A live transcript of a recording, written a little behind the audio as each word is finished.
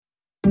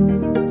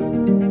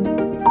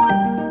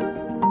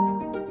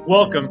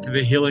Welcome to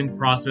the Healing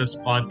Process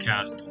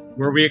Podcast,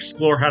 where we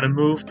explore how to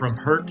move from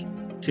hurt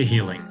to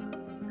healing.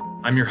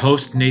 I'm your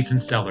host, Nathan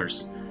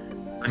Sellers.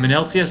 I'm an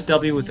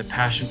LCSW with a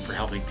passion for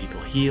helping people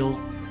heal,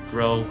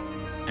 grow,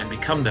 and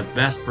become the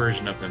best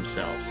version of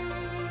themselves.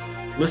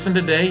 Listen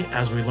today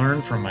as we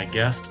learn from my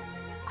guest,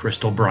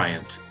 Crystal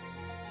Bryant.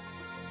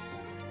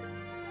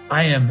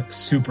 I am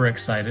super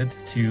excited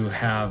to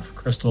have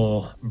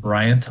Crystal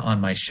Bryant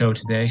on my show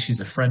today. She's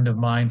a friend of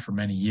mine for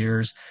many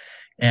years.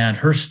 And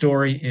her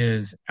story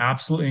is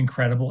absolutely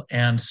incredible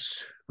and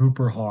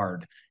super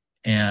hard.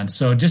 And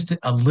so, just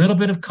a little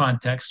bit of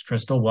context,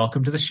 Crystal,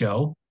 welcome to the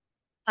show.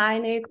 Hi,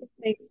 Nathan.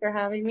 Thanks for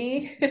having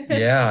me.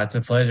 Yeah, it's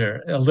a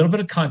pleasure. A little bit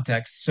of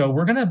context. So,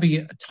 we're going to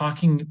be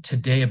talking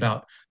today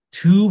about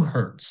two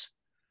hurts,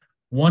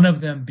 one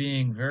of them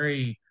being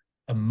very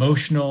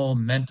emotional,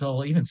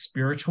 mental, even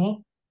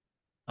spiritual,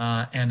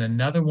 and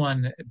another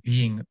one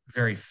being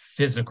very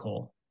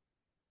physical.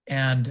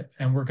 And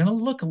we're going to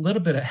look a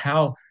little bit at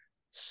how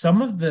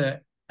some of the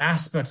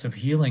aspects of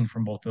healing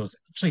from both those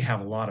actually have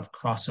a lot of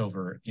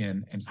crossover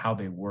in how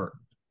they work.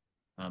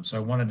 So I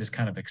want to just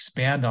kind of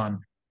expand on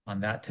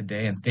that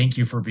today, and thank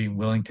you for being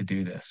willing to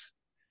do this.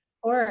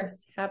 Of course,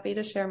 happy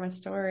to share my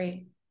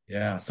story.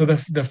 Yeah. So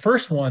the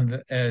first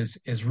one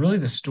is really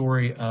the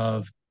story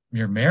of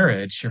your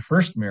marriage, your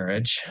first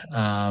marriage,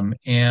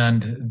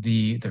 and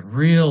the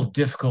real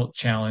difficult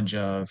challenge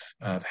of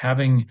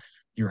having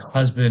your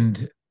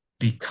husband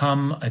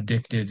become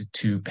addicted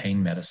to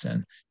pain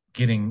medicine,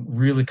 getting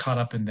really caught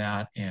up in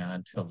that,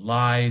 and the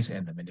lies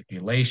and the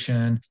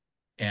manipulation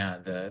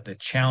and the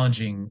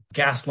challenging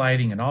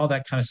gaslighting and all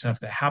that kind of stuff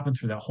that happened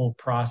through that whole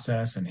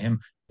process, and him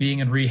being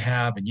in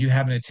rehab and you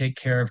having to take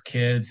care of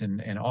kids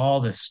and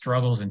all the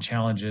struggles and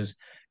challenges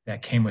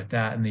that came with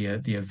that, and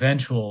the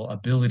eventual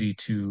ability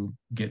to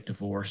get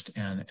divorced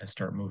and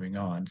start moving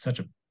on. Such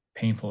a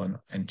painful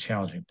and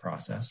challenging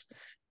process.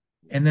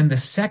 And then the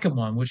second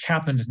one, which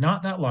happened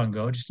not that long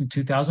ago, just in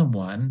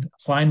 2001,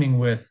 climbing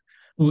with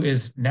who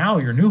is now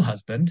your new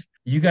husband.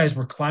 You guys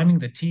were climbing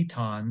the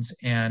Tetons,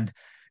 and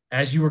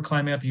as you were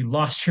climbing up, you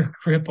lost your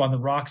grip on the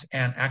rocks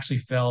and actually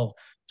fell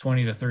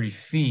 20 to 30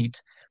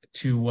 feet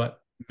to what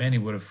many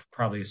would have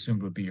probably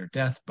assumed would be your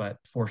death. But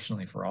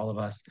fortunately for all of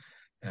us,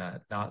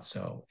 not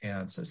so.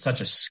 And so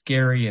such a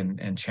scary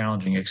and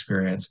challenging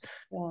experience.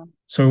 Yeah.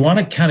 So we want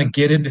to kind of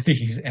get into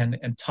these and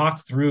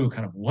talk through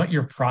kind of what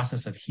your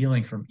process of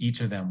healing from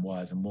each of them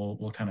was, and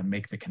we'll kind of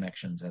make the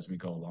connections as we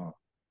go along.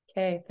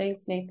 Okay.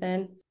 Thanks,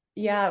 Nathan.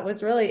 Yeah, it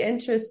was really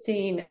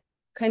interesting.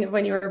 Kind of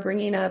when you were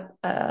bringing up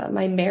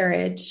my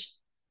marriage,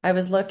 I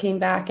was looking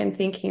back and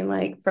thinking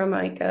like from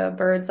like a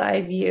bird's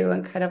eye view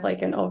and kind of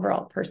like an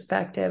overall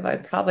perspective,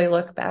 I'd probably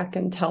look back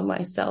and tell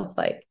myself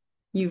like,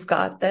 you've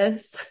got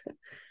this.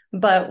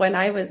 But when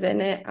I was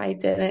in it, I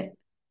didn't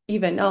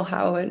even know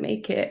how I would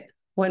make it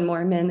one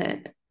more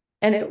minute.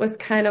 And it was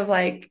kind of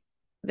like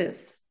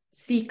this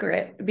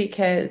secret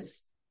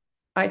because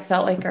I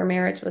felt like our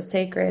marriage was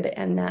sacred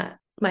and that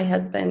my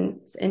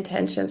husband's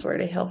intentions were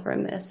to heal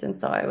from this. And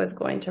so I was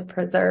going to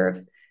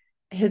preserve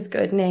his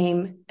good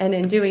name. And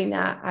in doing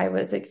that, I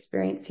was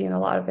experiencing a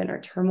lot of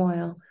inner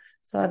turmoil.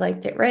 So I'd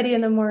like get ready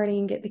in the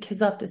morning, get the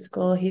kids off to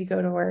school. He'd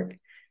go to work.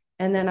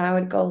 And then I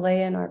would go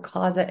lay in our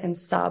closet and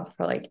sob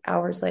for like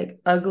hours, like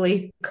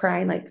ugly,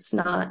 crying like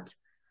snot.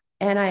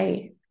 And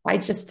I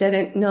just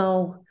didn't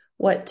know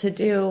what to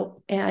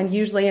do. And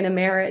usually in a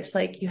marriage,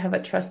 like you have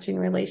a trusting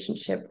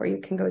relationship where you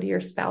can go to your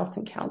spouse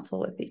and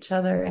counsel with each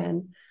other.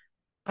 And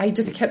I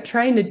just kept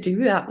trying to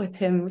do that with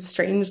him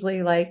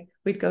strangely. Like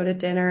we'd go to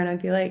dinner and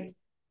I'd be like,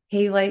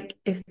 hey, like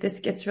if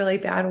this gets really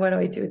bad, what do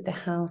I do at the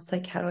house?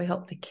 Like, how do I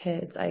help the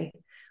kids?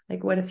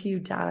 What if you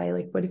die?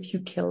 Like, what if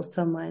you kill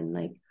someone?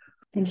 Like,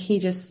 and he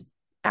just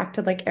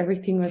acted like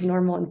everything was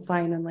normal and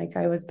fine. And like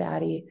I was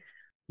batty.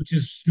 Which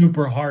is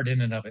super hard in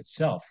and of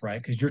itself,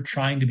 right? Because you're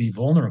trying to be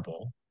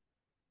vulnerable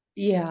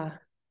Yeah.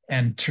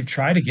 and to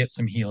try to get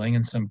some healing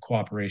and some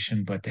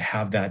cooperation, but to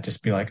have that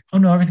just be like, oh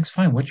no, everything's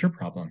fine. What's your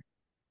problem?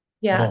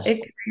 Yeah. Oh, It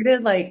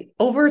created like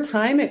over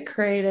time, it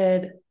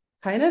created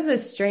kind of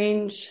this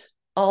strange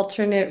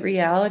alternate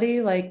reality,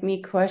 like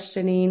me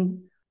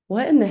questioning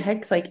what in the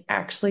heck's like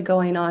actually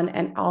going on.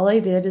 And all I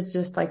did is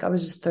just like, I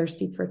was just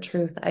thirsty for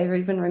truth. I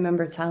even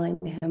remember telling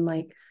him,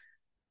 like,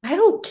 I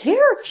don't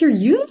care if you're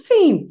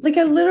using, like,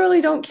 I literally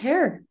don't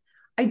care.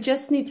 I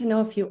just need to know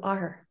if you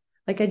are.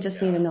 Like, I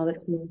just need to yeah. know the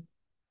truth.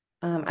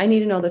 I need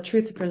to know the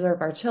truth to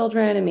preserve our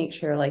children and make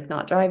sure, like,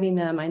 not driving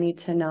them. I need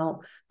to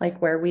know, like,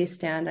 where we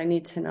stand. I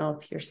need to know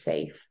if you're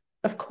safe.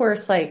 Of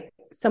course, like,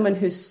 someone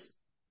who's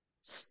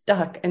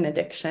stuck in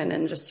addiction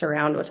and just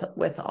surrounded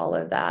with all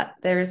of that,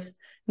 there's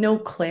no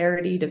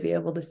clarity to be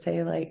able to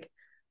say, like,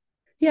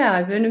 yeah,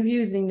 I've been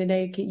abusing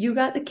today. You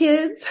got the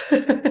kids?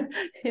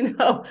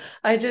 That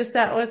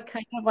was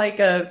kind of like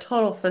a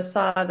total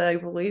facade that I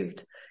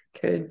believed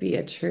could be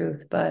a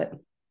truth. But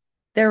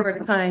there were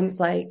times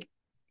like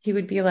he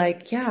would be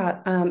like,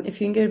 yeah, if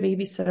you can get a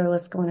babysitter,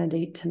 let's go on a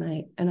date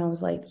tonight. And I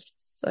was like,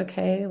 yes,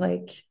 okay.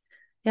 Like,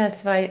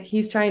 yes,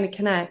 he's trying to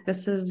connect.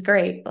 This is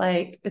great.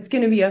 Like, it's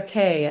going to be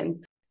okay.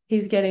 And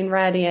he's getting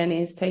ready and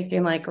he's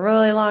taking like a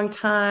really long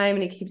time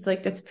and he keeps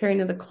like disappearing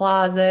to the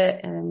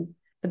closet and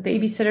the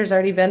babysitter's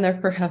already been there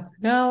for half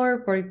an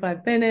hour,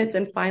 45 minutes.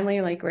 And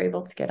finally, like, we're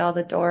able to get out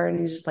the door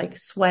and he's just like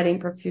sweating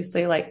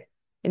profusely, like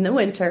in the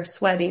winter,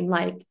 sweating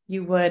like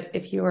you would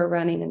if you were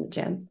running in the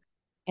gym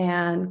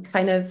and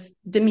kind of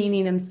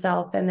demeaning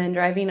himself and then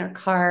driving our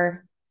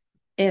car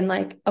in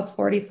like a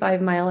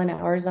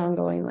 45-mile-an-hour zone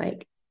going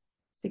like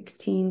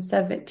 16,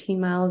 17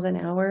 miles an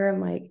hour.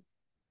 I'm like,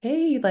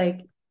 hey,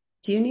 like,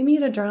 do you need me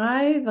to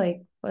drive?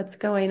 Like, what's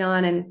going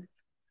on? And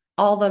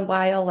all the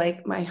while,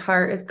 like, my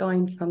heart is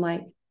going from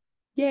like,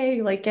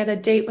 yay, like get a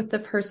date with the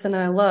person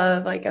I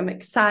love. Like, I'm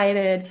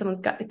excited. Someone's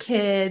got the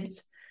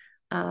kids.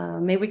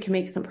 Maybe we can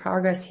make some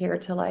progress here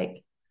to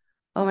like,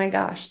 oh my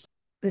gosh,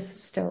 this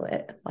is still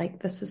it.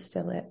 Like, this is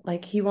still it.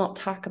 Like, he won't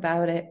talk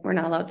about it. We're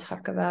not allowed to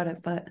talk about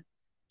it, but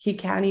he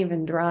can't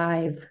even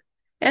drive.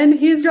 And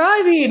he's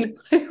driving.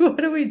 Like,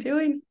 what are we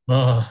doing?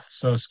 Oh,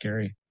 so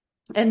scary.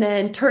 And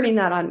then turning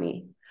that on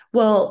me.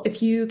 Well,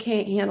 if you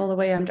can't handle the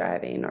way I'm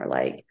driving, or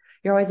like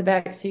you're always a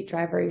backseat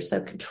driver, you're so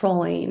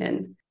controlling.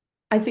 And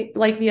I think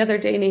like the other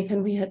day,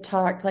 Nathan, we had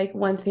talked like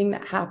one thing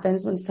that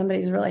happens when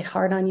somebody's really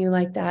hard on you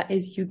like that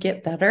is you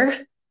get better.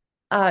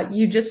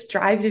 You just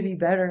strive to be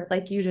better.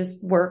 Like you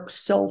just work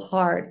so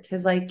hard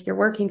because like you're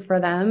working for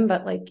them,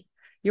 but like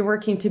you're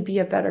working to be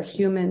a better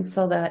human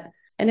so that,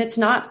 and it's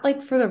not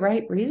like for the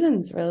right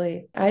reasons,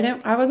 really.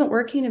 I wasn't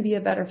working to be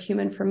a better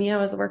human for me. I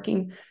was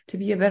working to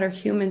be a better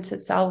human to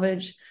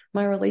salvage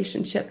my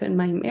relationship and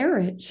my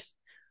marriage,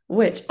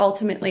 which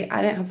ultimately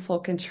I didn't have full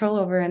control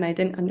over and I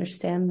didn't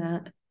understand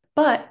that.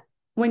 But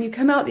when you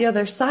come out the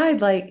other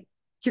side, like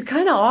you're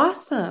kind of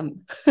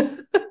awesome.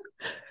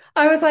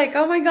 I was like,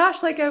 oh my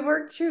gosh, like I've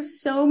worked through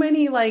so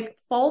many like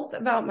faults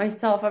about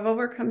myself. I've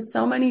overcome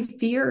so many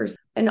fears.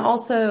 And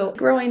also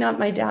growing up,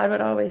 my dad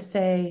would always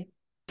say,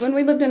 when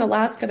we lived in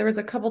Alaska, there was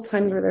a couple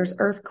times where there's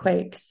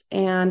earthquakes.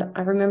 And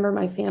I remember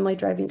my family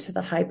driving to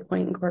the high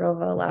point in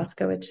Cordova,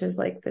 Alaska, which is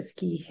like the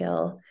ski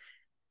hill,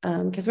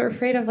 because we're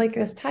afraid of like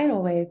this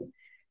tidal wave.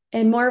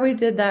 And more we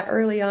did that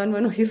early on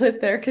when we lived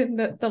there, because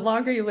the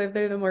longer you live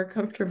there, the more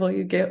comfortable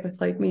you get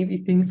with like maybe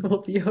things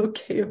will be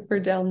okay if we're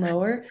down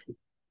lower.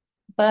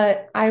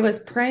 But I was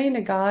praying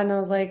to God and I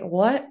was like,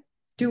 what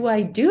do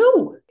I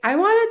do? I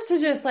wanted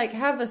to just like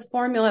have this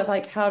formula of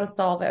like how to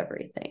solve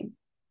everything.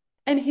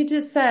 And he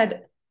just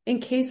said, in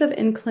case of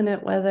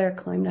inclement weather,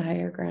 climb to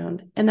higher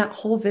ground. And that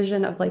whole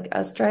vision of like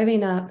us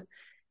driving up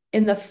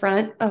in the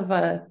front of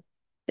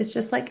it's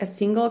just like a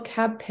single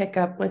cab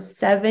pickup with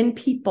 7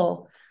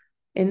 people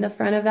in the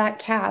front of that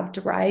cab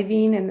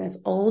driving in this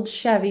old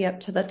Chevy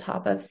up to the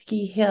top of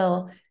Ski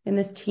Hill in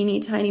this teeny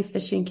tiny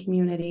fishing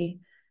community.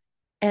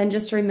 And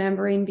just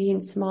remembering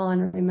being small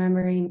and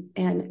remembering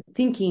and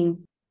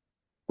thinking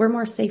we're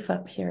more safe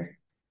up here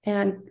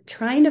and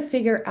trying to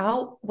figure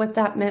out what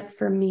that meant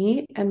for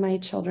me and my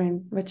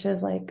children, which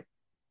is like,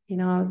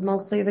 I was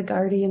mostly the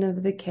guardian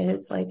of the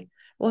kids. Like,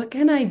 what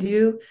can I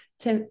do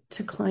to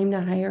climb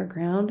to higher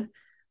ground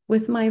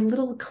with my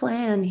little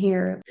clan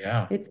here?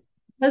 Yeah. It's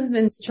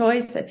husband's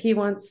choice if he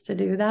wants to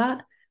do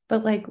that,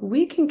 but like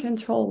we can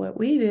control what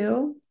we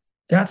do.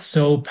 That's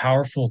so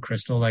powerful,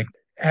 Crystal. Like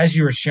as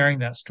you were sharing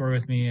that story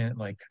with me, and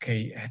like,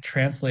 okay,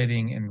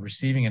 translating and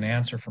receiving an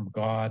answer from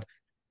God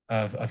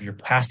of your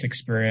past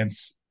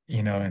experience,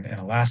 in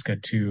Alaska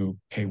to,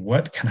 okay,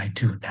 what can I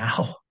do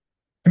now?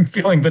 I'm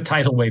feeling the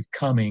tidal wave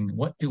coming.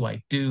 What do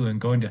I do? And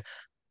going to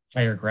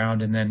higher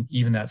ground. And then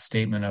even that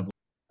statement of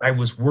I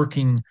was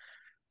working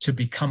to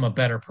become a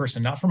better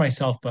person, not for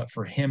myself, but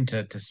for him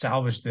to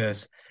salvage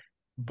this.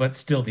 But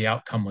still the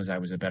outcome was I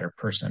was a better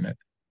person. It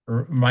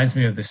reminds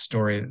me of this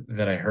story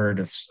that I heard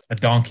of a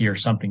donkey or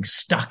something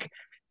stuck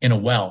in a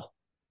well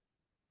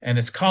and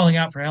it's calling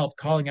out for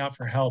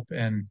help.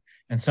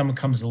 And someone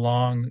comes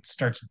along,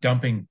 starts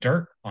dumping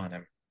dirt on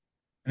him.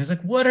 And he's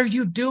like, what are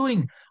you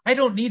doing? I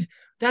don't need,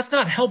 that's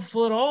not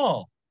helpful at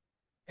all.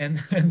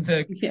 And, and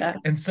the, Yeah.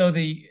 and so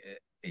he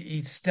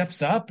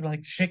steps up,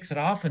 like shakes it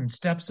off and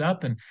steps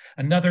up and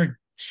another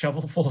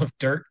shovel full of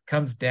dirt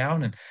comes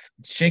down and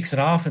shakes it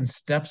off and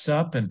steps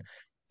up and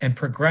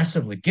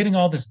progressively getting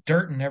all this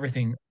dirt and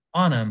everything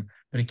on him,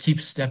 but he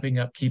keeps stepping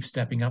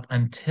up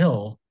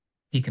until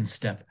he can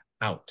step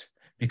out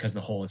because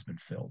the hole has been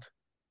filled.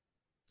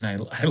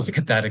 And I look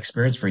at that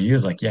experience for you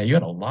as like, yeah, you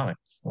had a lot of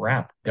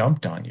crap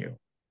dumped on you,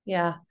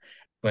 Yeah.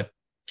 but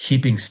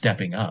keeping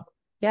stepping up.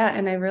 Yeah.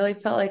 And I really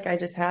felt like I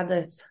just had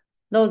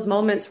those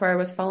moments where I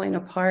was falling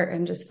apart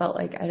and just felt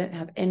like I didn't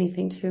have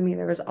anything to me.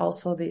 There was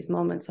also these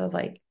moments of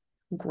like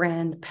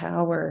grand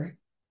power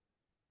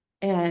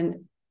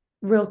and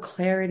real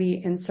clarity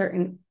in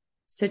certain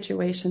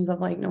situations of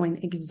like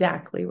knowing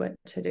exactly what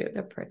to do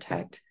to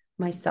protect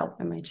myself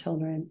and my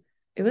children.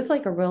 It was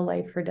like a real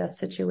life or death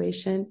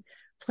situation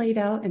played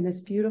out in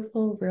this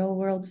beautiful real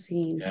world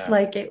scene. Yeah.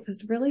 Like it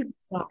was really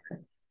bizarre.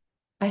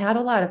 I had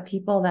a lot of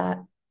people that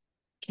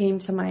came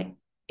to my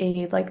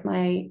aid, like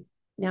my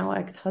now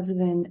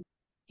ex-husband.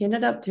 He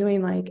ended up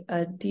doing like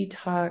a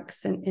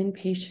detox and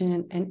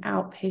inpatient and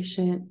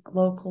outpatient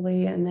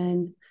locally. And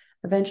then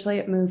Eventually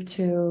it moved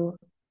to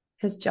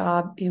his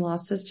job. He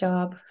lost his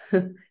job.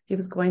 He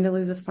was going to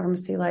lose his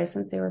pharmacy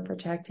license. They were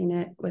protecting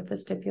it with the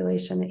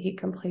stipulation that he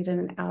completed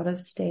an out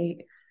of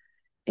state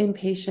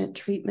inpatient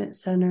treatment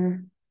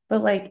center.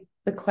 But like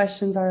the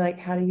questions are like,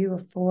 how do you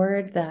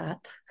afford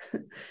that?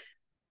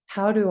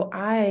 How do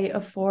I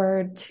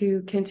afford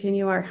to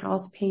continue our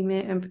house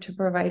payment and to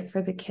provide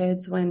for the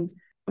kids when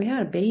we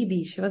had a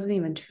baby? She wasn't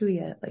even 2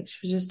 yet. Like she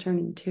was just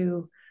turning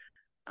 2,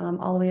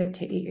 all the way up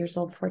to 8 years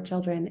old, 4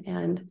 children.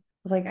 And I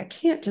was like, I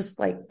can't just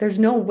like, there's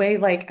no way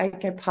like I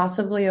could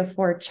possibly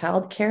afford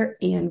childcare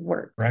and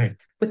work Right.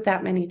 with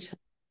that many children.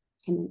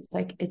 And it's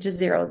like, it just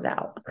zeroes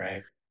out.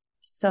 Right.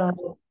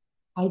 So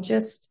I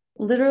just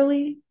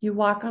literally, you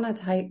walk on a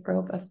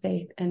tightrope of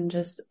faith and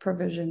just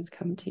provisions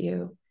come to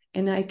you.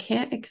 And I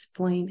can't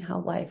explain how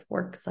life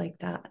works like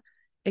that,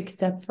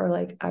 except for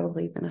like, I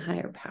believe in a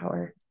higher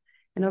power.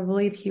 And I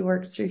believe he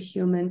works through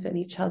humans and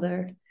each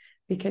other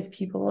because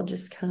people will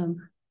just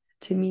come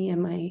to me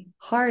in my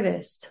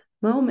hardest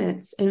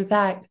moments. In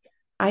fact,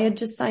 I had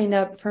just signed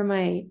up for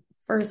my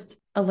first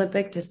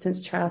Olympic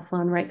distance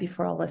triathlon right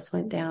before all this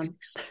went down.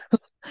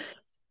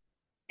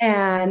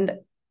 And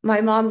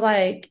my mom's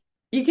like,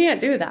 you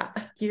can't do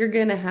that. You're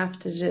going to have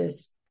to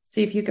just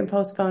see if you can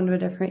postpone to a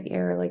different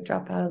year, or like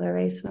drop out of the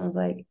race. And I was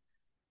like,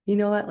 you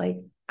know what? Like,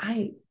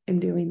 I am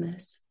doing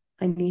this.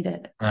 I need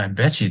it. I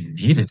bet you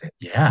needed it.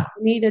 Yeah.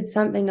 I needed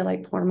something to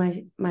like pour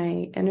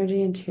my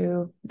energy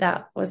into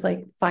that was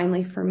like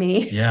finally for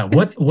me. Yeah.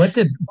 What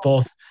did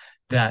both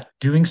that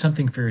doing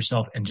something for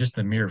yourself and just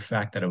the mere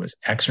fact that it was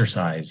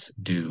exercise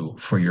do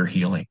for your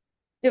healing?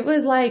 It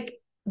was like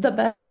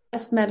the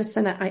best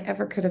medicine that I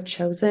ever could have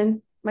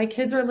chosen. My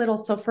kids were little,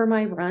 so for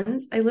my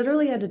runs, I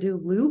literally had to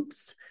do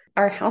loops.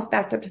 Our house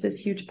backed up to this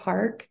huge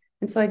park.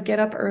 And so I'd get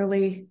up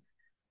early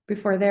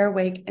before they're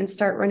awake and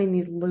start running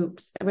these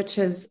loops, which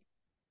is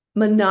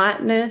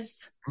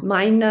monotonous,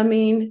 mind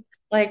numbing.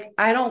 Like,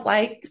 I don't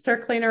like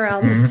circling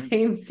around the Mhm.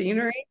 same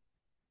scenery,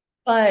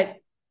 but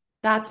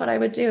that's what I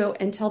would do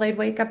until they'd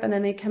wake up and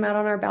then they'd come out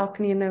on our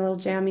balcony in their little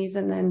jammies.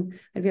 And then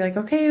I'd be like,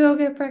 okay, go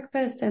get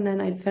breakfast. And then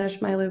I'd finish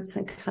my loops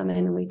and come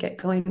in and we get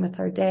going with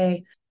our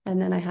day.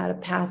 And then I had a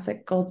pass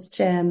at Gold's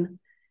Gym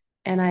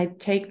and I'd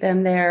take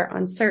them there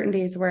on certain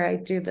days where I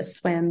do the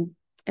swim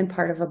and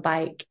part of a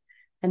bike.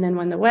 And then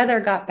when the weather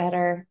got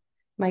better,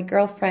 my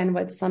girlfriend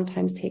would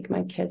sometimes take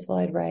my kids while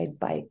I'd ride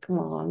bike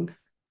long.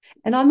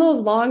 And on those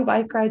long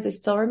bike rides, I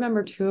still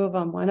remember two of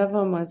them. One of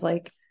them was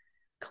like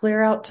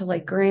clear out to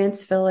like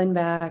Grantsville and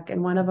back.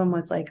 And one of them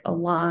was like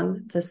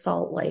along the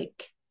Salt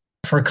Lake.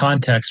 For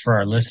context for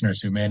our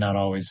listeners who may not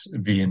always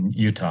be in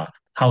Utah,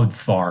 how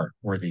far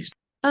were these?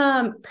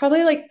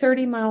 Probably like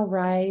 30-mile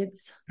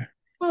rides,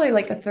 probably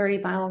like a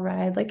 30-mile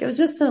ride. Like it was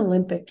just an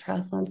Olympic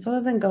triathlon. So I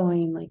wasn't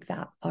going like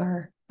that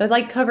far. I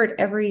like covered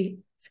every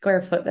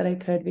square foot that I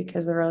could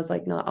because the road's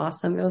like not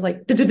awesome. It was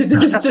like with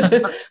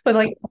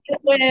like Yeah.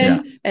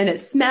 wind and it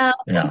smelled.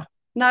 Yeah.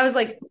 And I was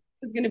like,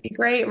 it's going to be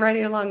great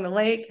riding along the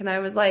lake. And I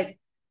was like,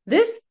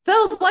 this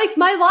feels like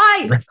my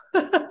Right. life.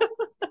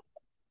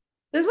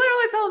 This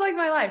literally felt like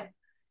my life.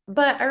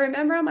 But I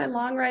remember on my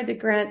long ride to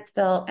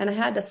Grantsville, and I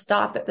had to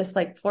stop at this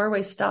like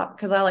four-way stop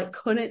because I like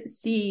couldn't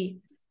see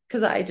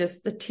because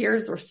the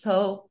tears were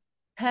so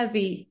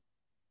heavy.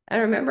 I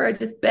remember I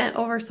just bent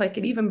over so I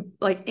could even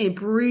like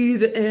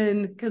breathe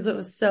in because it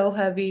was so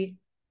heavy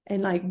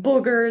and like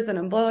boogers and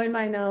I'm blowing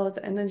my nose.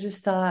 And I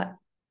just thought,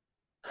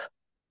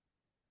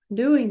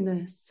 doing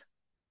this.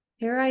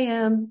 Here I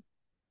am.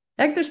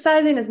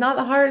 Exercising is not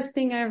the hardest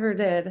thing I ever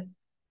did.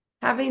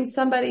 Having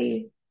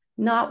somebody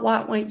not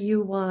want what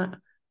you want,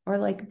 or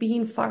like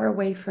being far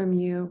away from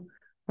you,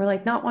 or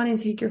like not wanting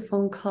to take your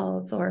phone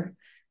calls, or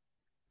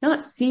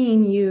not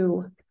seeing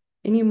you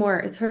anymore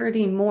is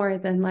hurting more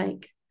than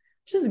like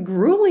just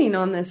grueling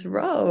on this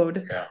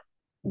road. Yeah.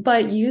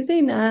 But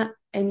using that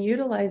and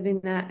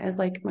utilizing that as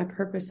like my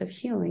purpose of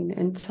healing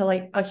and to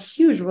like a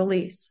huge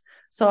release.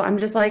 So I'm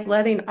just like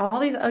letting all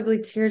these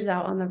ugly tears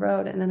out on the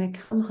road. And then I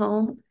come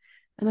home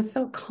and I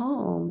feel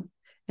calm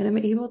and I'm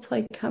able to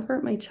like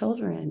comfort my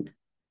children.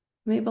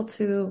 I'm able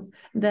to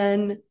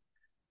then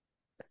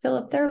fill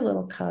up their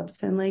little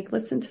cups and like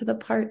listen to the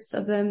parts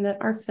of them that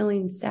are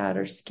feeling sad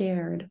or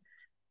scared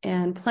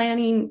and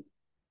planning.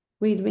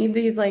 We'd made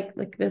these like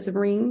this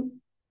ring,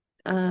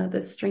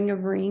 this string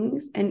of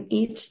rings, and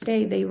each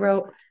day they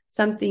wrote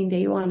something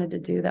they wanted to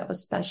do that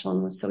was special.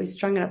 And so we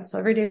strung it up. So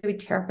every day we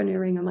tear up a new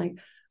ring. I'm like,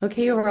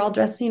 okay, we're all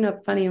dressing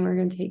up funny and we're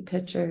going to take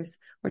pictures.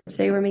 Or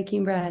today we're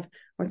making bread.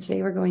 Or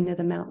today we're going to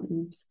the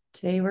mountains.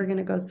 Today we're going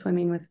to go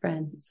swimming with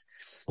friends.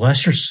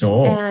 Bless your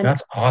soul. And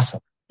That's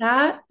awesome.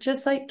 that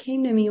just like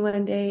came to me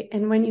one day.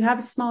 And when you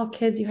have small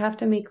kids, you have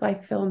to make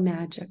life feel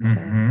magical.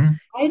 Hmm.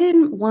 I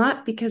didn't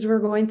want, because we're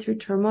going through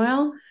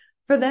turmoil,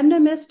 for them to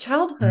miss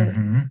childhood.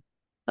 Hmm.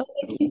 I was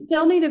like, you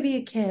still need to be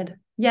a kid.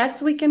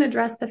 Yes, we can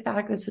address the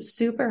fact this is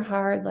super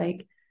hard.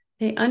 Like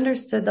they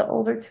understood, the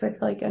older two, I feel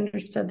like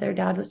understood their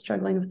dad was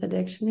struggling with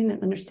addiction. They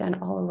didn't understand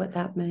all of what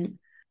that meant.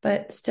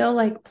 but still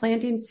like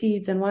planting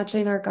seeds and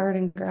watching our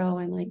garden grow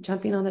and like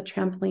jumping on the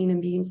trampoline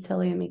and being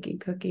silly and making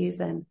cookies.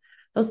 And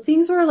those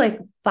things were like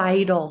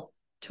vital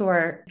to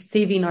our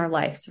saving our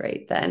lives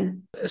right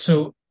then.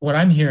 So what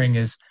I'm hearing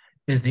is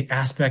the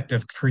aspect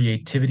of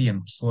creativity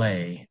and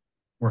play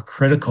were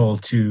critical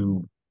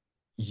to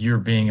you're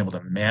being able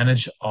to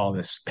manage all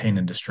this pain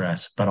and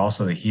distress, but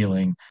also the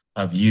healing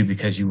of you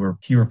because you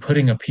were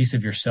putting a piece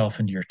of yourself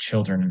into your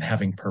children and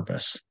having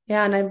purpose.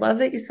 Yeah. And I love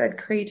that you said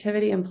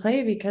creativity and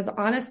play because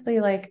honestly,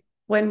 like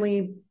when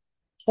we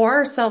pour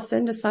ourselves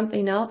into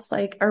something else,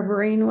 like our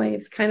brain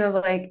waves kind of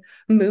like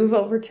move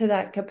over to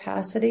that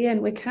capacity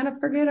and we kind of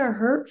forget our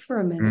hurt for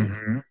a minute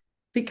Hmm.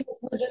 because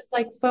we're just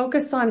like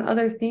focused on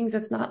other things.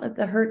 It's not that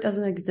the hurt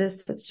doesn't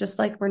exist. It's just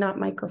like we're not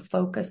micro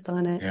focused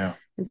on it. Yeah.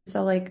 And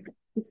so like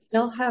we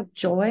still have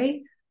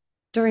joy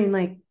during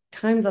like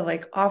times of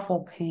like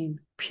awful pain,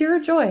 pure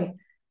joy,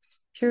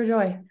 pure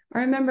joy. I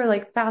remember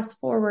like fast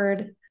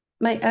forward,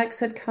 my ex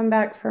had come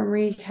back from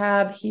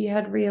rehab. He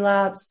had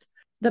relapsed.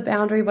 The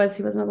boundary was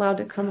he wasn't allowed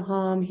to come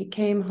home. He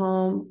came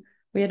home.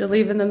 We had to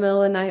leave in the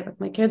middle of the night with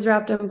my kids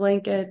wrapped in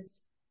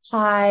blankets,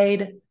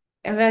 hide,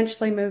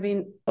 eventually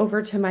moving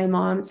over to my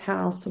mom's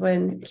house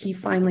when he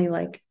finally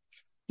like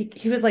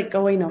he was like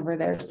going over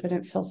there. So I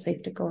didn't feel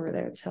safe to go over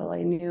there till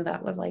I knew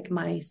that was like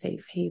my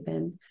safe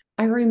haven.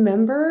 I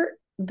remember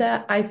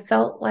that I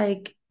felt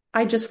like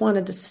I just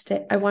wanted to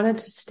stay. I wanted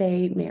to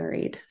stay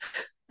married.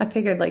 I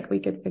figured like we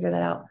could figure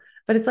that out.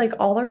 But it's like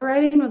all the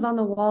writing was on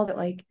the wall that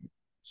like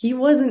he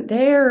wasn't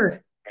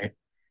there. Right.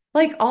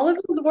 Like all of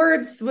his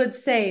words would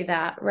say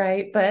that,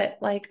 right? But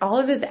like all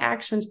of his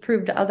actions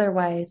proved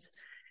otherwise.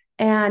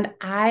 And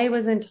I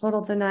was in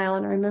total denial.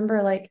 And I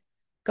remember like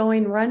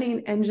going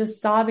running and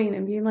just sobbing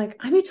and being like,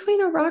 I'm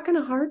between a rock and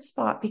a hard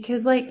spot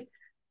because like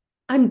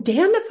I'm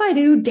damned if I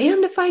do,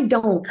 damned if I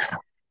don't.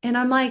 And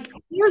I'm like,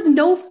 there's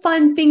no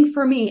fun thing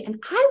for me.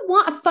 And I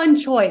want a fun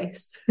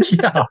choice.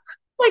 Yeah.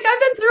 Like I've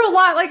been through a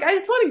lot. Like I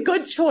just want a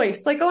good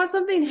choice. Like I want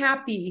something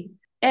happy.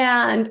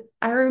 And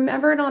I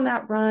remembered on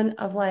that run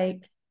of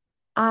like,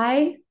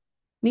 I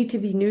need to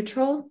be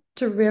neutral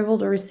to be able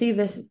to receive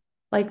this,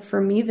 like for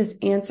me, this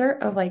answer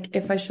of like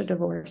if I should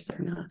divorce or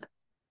not.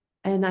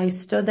 And I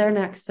stood there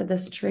next to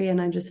this tree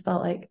and I just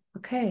felt like,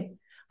 okay,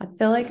 I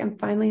feel like I'm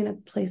finally in a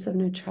place of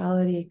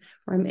neutrality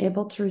where I'm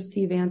able to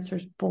receive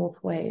answers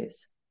both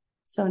ways.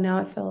 So now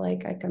I feel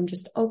like I'm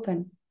just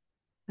open.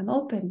 I'm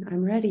open.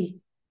 I'm ready.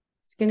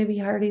 It's going to be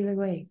hard either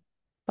way.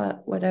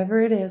 But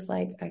whatever it is,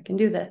 like I can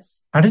do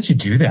this. How did you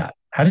do that?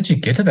 How did you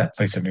get to that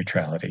place of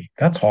neutrality?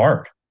 That's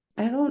hard.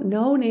 I don't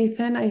know,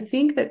 Nathan. I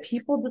think that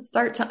people just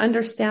start to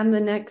understand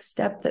the next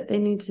step that they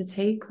need to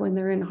take when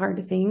they're in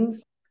hard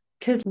things.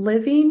 Because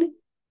living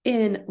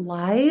in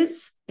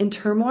lies and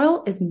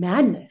turmoil is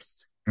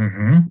madness.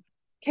 Hmm.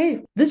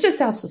 Okay, this just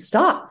has to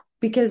stop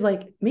because,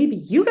 like, maybe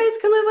you guys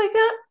can live like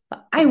that,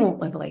 but I won't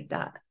live like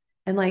that.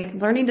 And like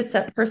learning to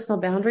set personal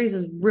boundaries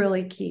is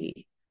really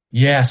key.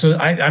 Yeah. So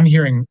I'm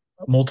hearing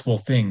multiple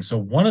things. So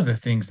one of the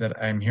things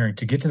that I'm hearing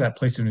to get to that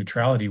place of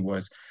neutrality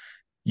was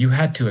you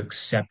had to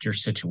accept your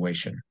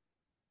situation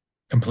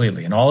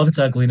completely and all of its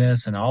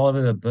ugliness and all of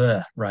it,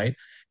 blah, right?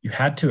 You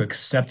had to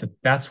accept that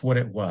that's what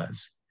it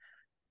was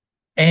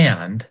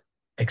and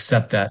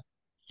accept that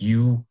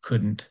you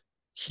couldn't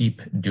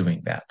keep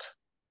doing that.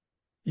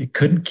 You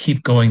couldn't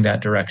keep going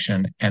that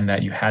direction and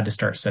that you had to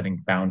start setting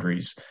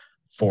boundaries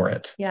for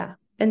it. Yeah.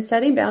 And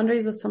setting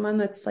boundaries with someone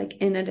that's like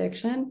in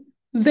addiction,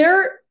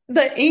 they're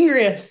the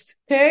angriest,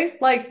 okay?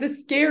 Like the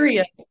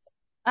scariest.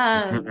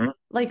 Mhm.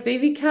 Like they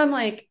become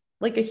like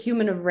a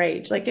human of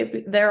rage.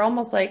 Like they're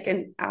almost like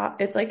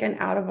it's like an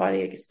out of body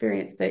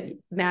experience that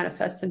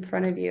manifests in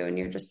front of you and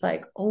you're just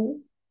like, "Oh,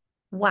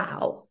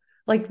 wow.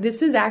 Like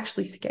this is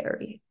actually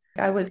scary."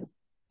 I was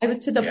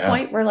to the Yeah.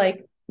 point where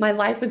like my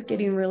life was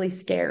getting really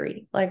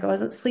scary. Like I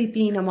wasn't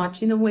sleeping. I'm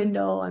watching the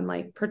window. I'm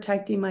like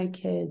protecting my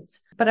kids.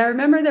 But I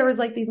remember there was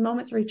like these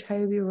moments where he tried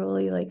to be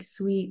really like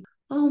sweet.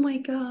 Oh my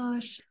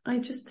gosh, I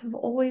just have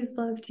always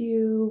loved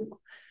you.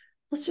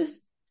 Let's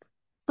just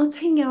let's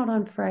hang out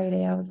on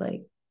Friday. I was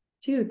like,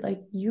 dude,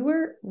 like you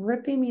were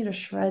ripping me to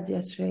shreds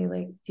yesterday.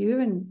 Like, do you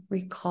even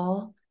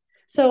recall?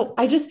 So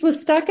I just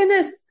was stuck in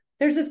this.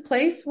 There's this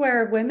place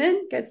where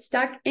women get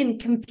stuck in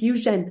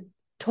confusion,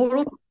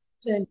 total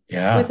confusion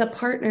Yeah. with a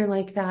partner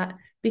like that.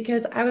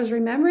 Because I was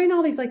remembering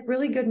all these like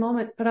really good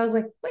moments, but I was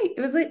like, wait,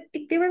 it was like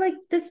they were like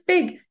this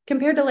big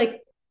compared to like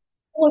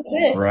all of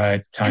this. Right.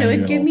 And it Tiny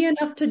would give little. me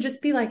enough to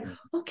just be like,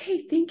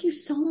 okay, thank you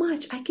so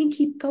much. I can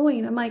keep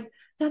going. I'm like,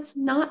 that's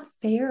not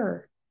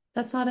fair.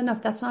 That's not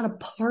enough. That's not a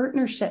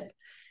partnership.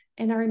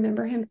 And I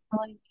remember him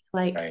telling me,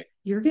 like, Right.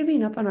 you're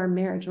giving up on our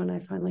marriage when I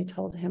finally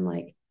told him,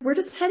 like, we're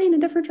just heading in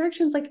different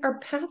directions. Like, our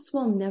paths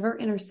will never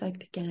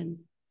intersect again.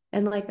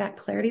 And like that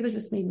clarity was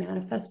just made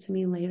manifest to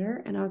me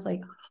later. And I was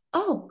like,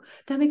 oh,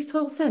 that makes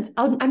total sense.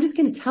 I'm just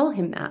going to tell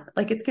him that.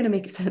 Like, it's going to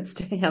make sense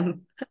to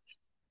him.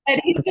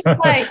 And he's just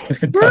like, It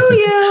screw doesn't.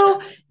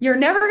 you. You're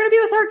never going to be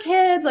with our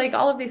kids. Like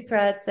all of these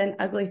threats and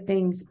ugly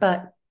things.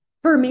 But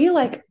for me,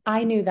 like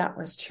I knew that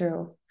was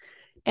true.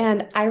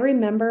 And I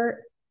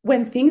remember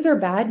when things are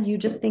bad, you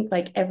just think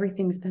like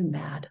everything's been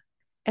bad.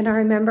 And I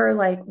remember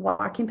like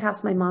walking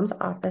past my mom's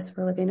office.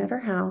 We're living at her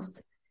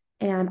house.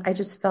 And I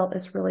just felt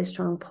this really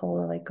strong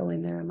pull to like go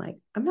in there. I'm like,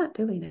 I'm not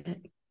doing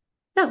it.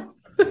 No,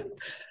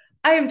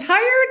 I am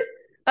tired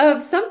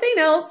of something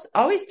else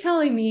always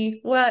telling me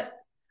what,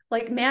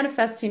 like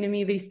manifesting to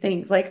me these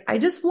things. Like, I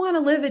just want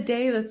to live a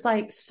day that's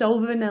like so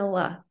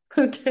vanilla.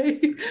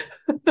 Okay.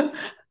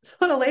 Just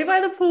want to lay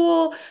by the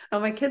pool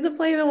and my kids are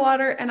playing in the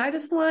water. And I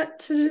just want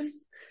to just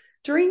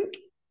drink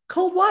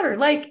cold water.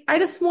 Like, I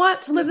just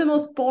want to live the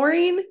most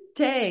boring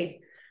day.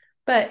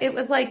 But it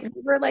was like, we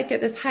were like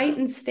at this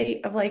heightened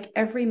state of like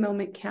every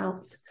moment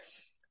counts.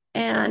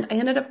 And I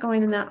ended up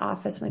going in that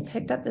office and I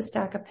picked up the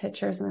stack of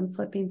pictures and I'm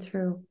flipping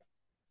through.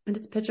 And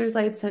it's pictures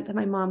I had sent to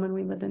my mom when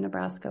we lived in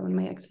Nebraska when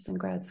my ex was in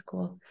grad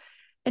school.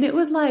 And it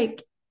was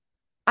like,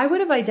 I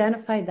would have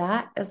identified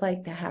that as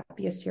like the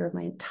happiest year of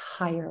my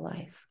entire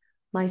life.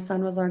 My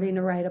son was learning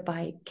to ride a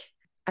bike.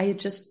 I had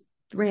just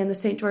ran the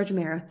St. George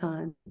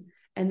Marathon.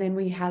 And then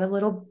we had a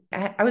little,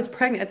 I was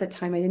pregnant at the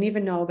time. I didn't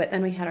even know, but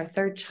then we had our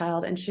third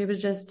child and she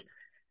was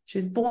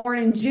born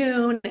in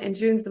June and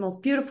June's the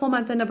most beautiful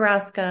month in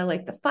Nebraska.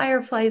 Like the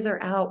fireflies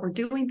are out. We're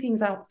doing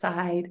things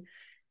outside.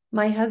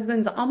 My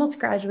husband's almost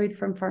graduated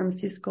from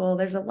pharmacy school.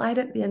 There's a light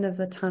at the end of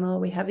the tunnel.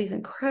 We have these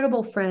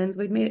incredible friends.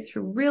 We've made it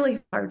through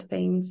really hard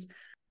things.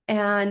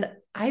 And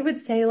I would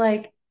say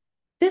like,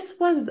 this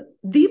was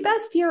the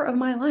best year of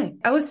my life.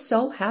 I was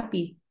so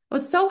happy. I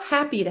was so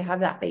happy to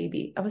have that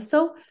baby. I was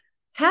so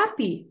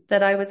happy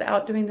that I was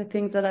out doing the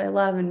things that I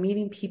love and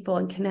meeting people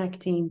and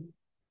connecting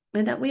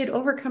and that we had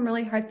overcome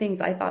really hard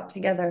things, I thought,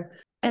 together.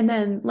 And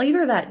then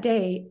later that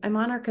day, I'm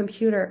on our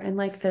computer and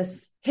like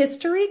this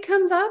history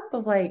comes up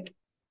of like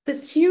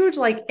this huge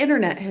like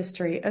internet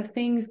history of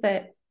things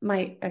that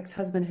my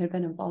ex-husband had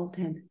been involved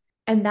in.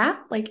 And that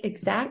like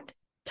exact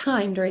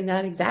time during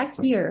that exact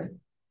year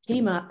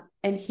came up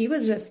and he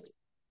was just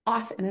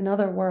off in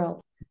another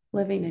world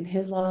living in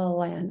his la la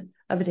land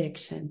of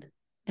addiction.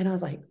 And I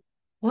was like,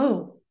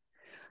 whoa,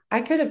 I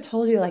could have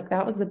told you like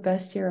that was the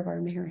best year of our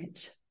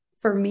marriage.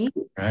 For me,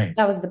 Right.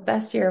 that was the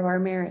best year of our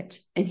marriage.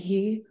 And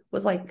he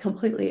was like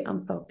completely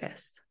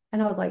unfocused.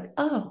 And I was like,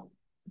 oh,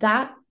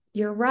 that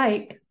you're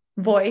right.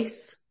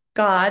 Voice,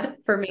 God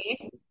for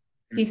me,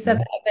 piece of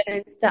Mhm.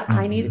 evidence that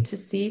I needed Mhm. to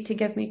see to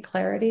give me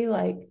clarity.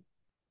 Like,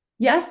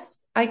 yes,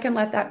 I can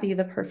let that be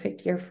the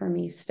perfect year for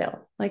me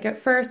still. Like at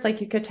first,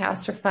 like you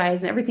catastrophize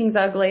and everything's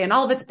ugly and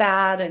all of it's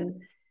bad.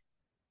 And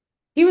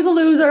he was a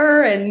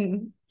loser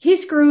and he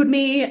screwed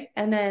me.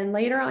 And then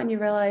later on, you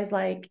realize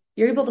like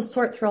you're able to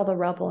sort through all the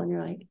rubble and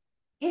you're like,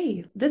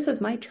 hey, this is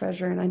my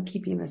treasure and I'm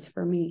keeping this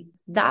for me.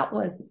 That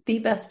was the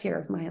best year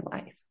of my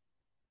life.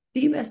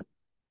 The best.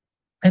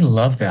 I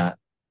love that.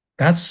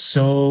 That's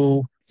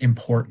so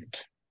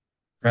important,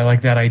 right?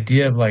 Like that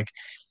idea of like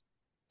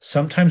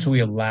sometimes we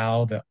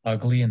allow the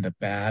ugly and the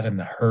bad and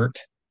the hurt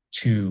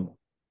to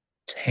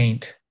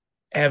taint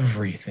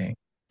everything.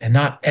 And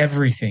not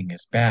everything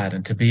is bad.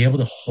 And to be able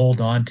to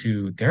hold on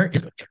to there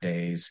is good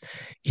days,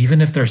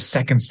 even if they're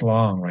seconds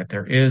long, right?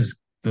 There is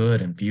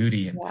good and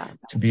beauty, and Yeah.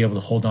 to be able to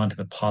hold on to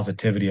the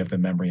positivity of the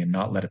memory and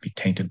not let it be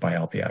tainted by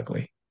all the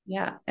ugly.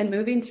 Yeah. And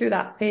moving through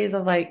that phase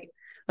of like,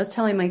 I was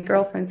telling my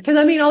girlfriends, because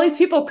I mean, all these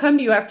people come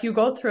to you after you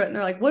go through it and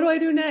they're like, what do I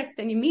do next?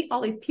 And you meet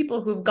all these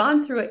people who've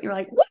gone through it and you're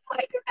like, what do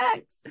I do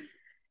next?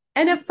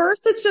 And at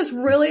first, it's just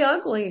really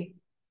ugly.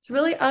 It's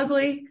really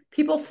ugly.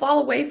 People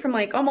fall away from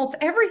like almost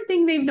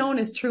everything they've known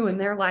is true in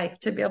their life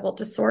to be able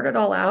to sort it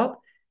all out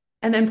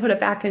and then put it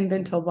back in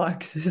bento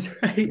boxes,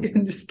 right?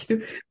 And just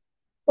Yeah.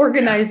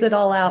 organize it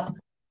all out.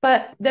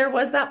 But there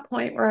was that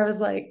point where I was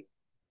like,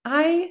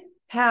 I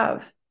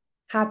have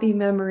happy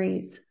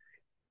memories,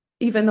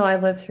 even though I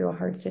lived through a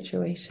hard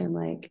situation.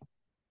 Like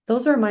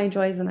those are my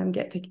joys and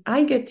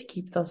I get to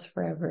keep those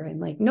forever. And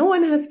like no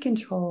one has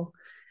control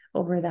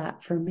over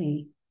that for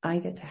me. I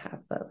get to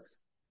have those.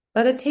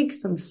 But it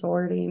takes some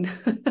sorting.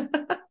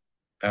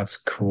 That's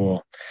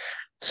cool.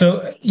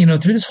 So, through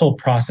this whole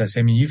process,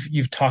 I mean,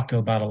 you've talked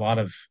about a lot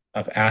of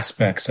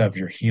aspects of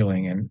your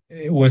healing, and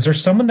was there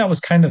someone that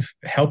was kind of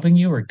helping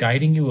you or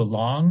guiding you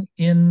along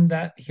in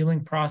that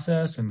healing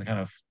process and kind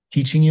of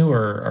teaching you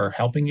or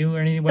helping you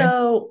in any way?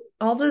 So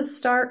I'll just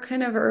start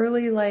kind of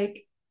early.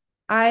 Like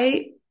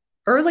I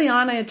early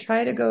on, I had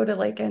tried to go to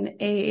like an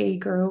AA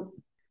group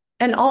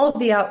and all of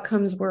the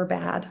outcomes were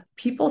bad.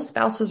 People's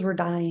spouses were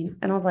dying.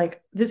 And I was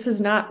like, this is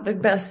not the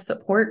best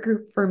support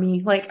group for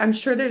me. Like, I'm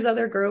sure there's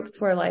other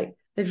groups where like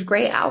there's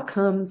great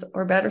outcomes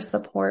or better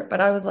support,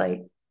 but I was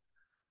like,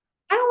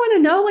 I don't want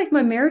to know like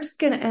my marriage is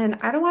going to end.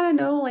 I don't want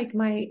to know like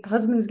my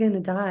husband's going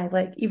to die.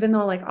 Like, even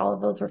though like all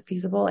of those were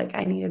feasible, like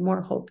I needed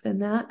more hope than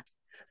that.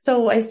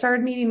 So I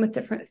started meeting with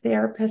different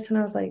therapists and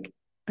I was like,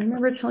 I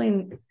remember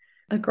telling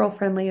a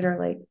girlfriend later,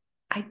 like,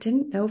 I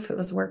didn't know if it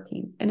was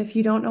working. And if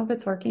you don't know if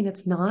it's working,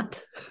 it's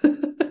not.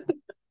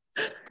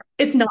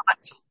 It's not.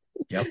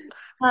 Yep.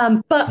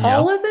 But Yep.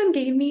 all of them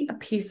gave me a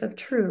piece of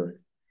truth.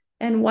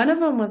 And one of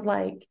them was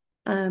like,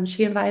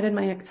 she invited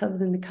my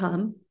ex-husband to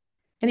come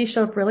and he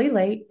showed up really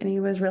late and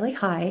he was really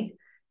high.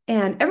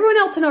 And everyone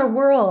else in our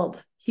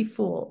world, he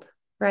fooled,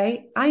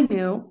 right? I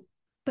knew,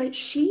 but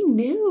she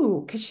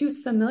knew because she was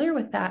familiar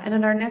with that. And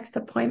at our next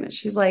appointment,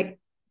 she's like,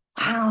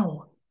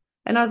 wow.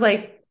 And I was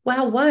like,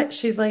 wow, what?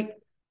 She's like,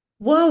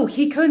 whoa,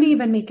 he couldn't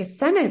even make a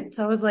sentence.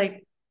 I was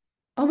like,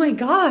 oh my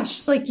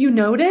gosh, like you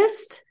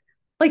noticed?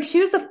 Like she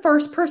was the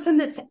first person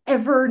that's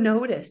ever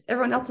noticed.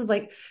 Everyone else is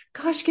like,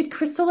 gosh, could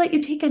Crystal let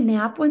you take a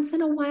nap once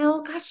in a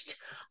while? Gosh,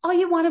 all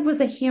you wanted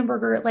was a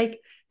hamburger. Like,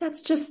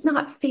 that's just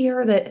not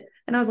fair that.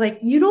 And I was like,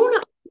 you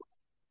don't,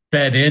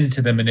 Fed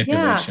into the yeah,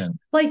 manipulation.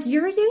 like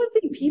you're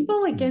using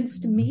people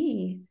against Mhm.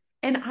 me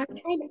and I'm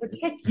trying to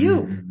protect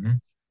you. Mhm.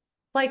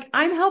 Like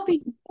I'm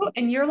helping you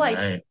and you're like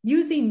Right.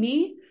 using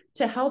me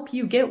to help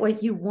you get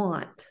what you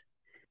want.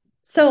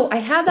 So I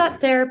had that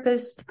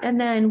therapist. And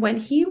then when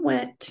he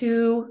went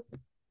to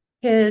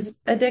his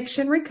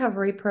addiction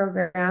recovery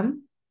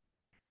program,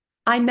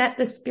 I met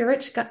the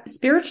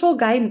spiritual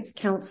guidance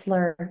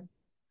counselor.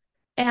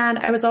 And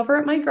I was over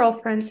at my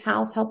girlfriend's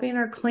house helping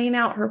her clean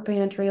out her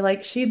pantry.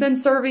 Like she'd been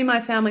serving my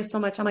family so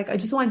much. I'm like, I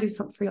just want to do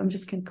something for you. I'm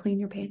just going to clean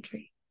your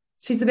pantry.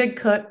 She's a big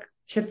cook.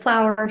 She had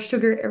flour,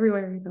 sugar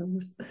everywhere.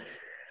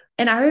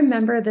 And I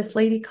remember this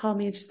lady called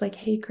me and she's like,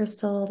 hey,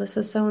 Crystal, this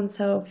is so and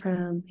so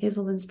from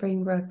Hazelden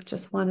Springbrook.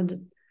 Just wanted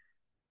to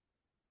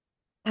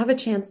have a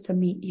chance to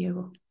meet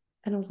you.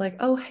 And I was like,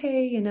 oh,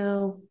 hey,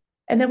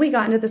 And then we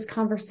got into this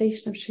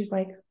conversation of she's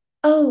like,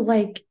 oh,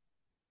 like,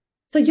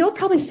 so you'll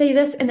probably say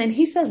this. And then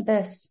he says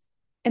this.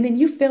 And then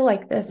you feel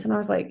like this. And I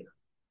was like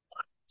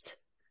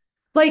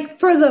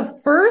for the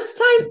first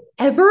time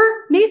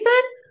ever,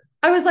 Nathan,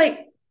 I was like,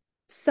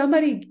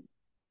 somebody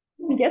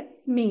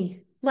gets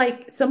me.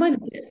 Like someone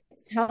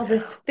gets how Yeah.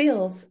 this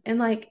feels and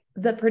like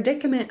the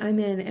predicament I'm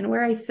in and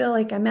where I feel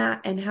like I'm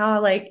at and how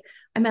like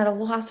I'm at a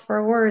loss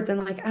for words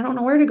and like I don't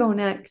know where to go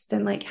next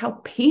and like how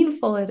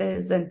painful it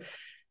is and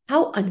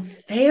how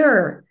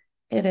unfair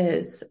it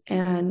is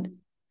and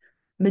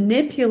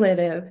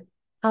manipulative,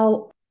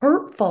 how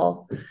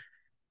hurtful.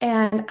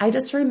 And I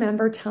just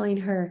remember telling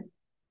her,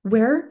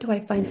 where do I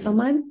find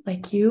someone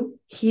like you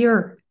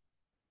here?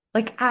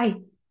 Like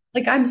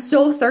I'm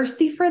so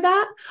thirsty for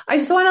that. I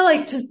just want to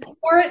like just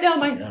pour it down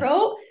my Yeah.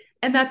 throat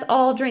and that's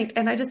all I'll drink.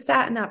 And I just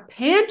sat in that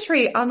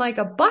pantry on like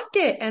a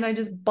bucket and I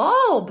just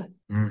bawled.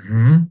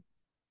 Hmm.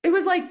 It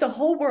was like the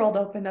whole world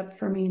opened up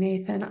for me,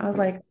 Nathan. I was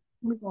like, oh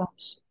my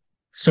gosh.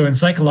 So in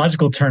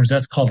psychological terms,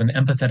 that's called an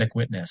empathetic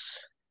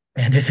witness.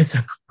 And it is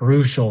a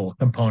crucial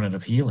component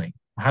of healing.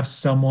 Have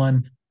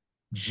someone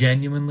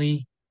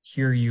genuinely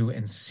hear you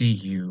and see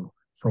you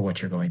for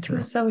what you're going It through.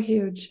 was so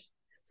huge.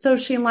 So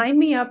she lined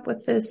me up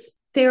with this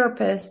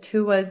therapist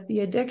who was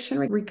the addiction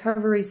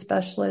recovery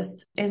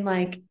specialist in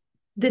like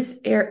this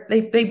air.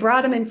 They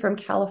brought him in from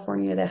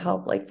California to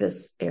help like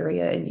this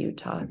area in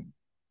Utah.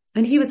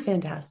 And he was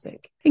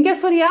fantastic. And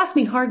guess what? He asked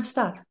me hard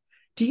stuff.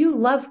 Do you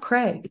love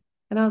Craig?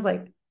 And I was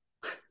like,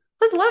 what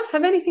does love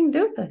have anything to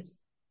do with this?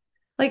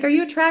 Like, are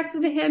you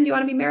attracted to him? Do you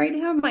want to be married to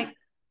him? I'm like,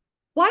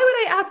 why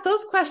would I ask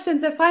those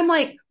questions if I'm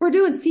like, we're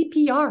doing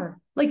CPR?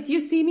 Like, do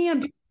you see me? I'm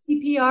doing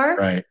CPR.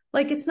 Right.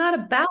 Like, it's not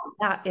about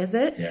that, is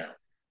it? Yeah.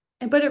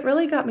 But it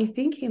really got me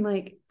thinking,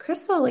 like,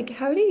 Crystal, like,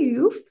 how do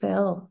you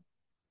feel?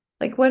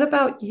 Like, what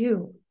about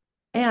you?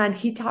 And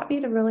he taught me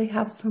to really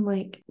have some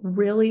like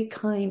really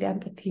kind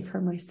empathy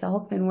for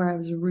myself and where I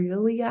was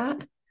really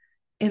at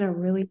in a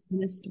really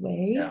honest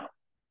way. Yeah.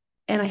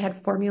 And I had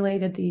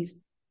formulated these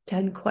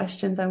 10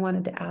 questions I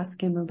wanted to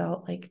ask him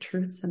about like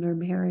truths in our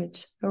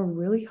marriage. They were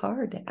really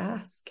hard to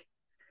ask.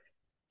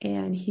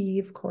 And he,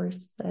 of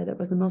course, said it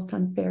was the most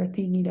unfair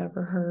thing he'd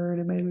ever heard.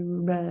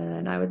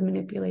 And I was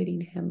manipulating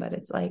him. But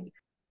it's like,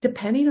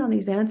 depending on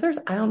these answers,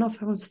 I don't know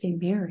if I want to stay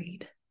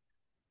married.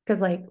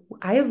 Because, like,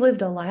 I have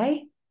lived a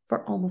lie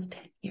for almost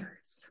 10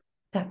 years.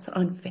 That's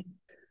unfair.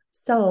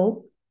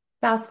 So,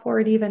 fast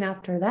forward even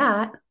after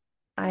that,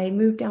 I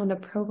moved down to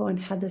Provo and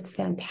had this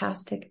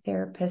fantastic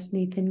therapist,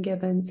 Nathan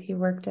Gibbons. He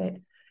worked at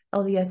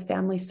LDS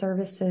Family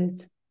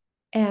Services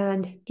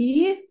and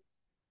he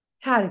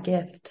had a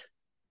gift.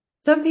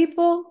 Some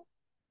people,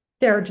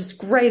 they're just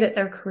great at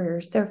their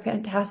careers. They're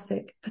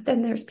fantastic. But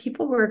then there's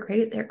people who are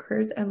great at their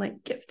careers and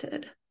like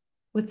gifted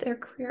with their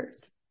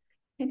careers.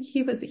 And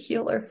he was a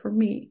healer for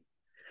me.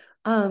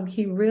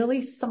 He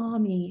really saw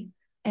me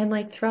and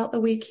like throughout the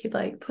week, he'd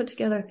like put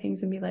together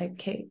things and be like,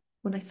 okay,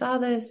 when I saw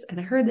this and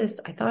I heard this,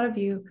 I thought of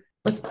you.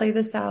 Let's play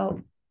this out.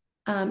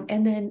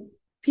 And then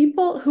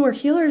people who are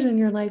healers in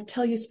your life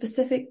tell you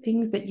specific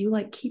things that you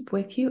like keep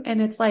with you.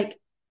 And it's like,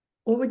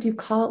 what would you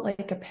call it?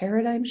 Like a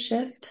paradigm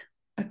shift,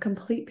 a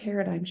complete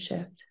paradigm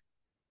shift.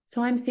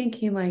 So I'm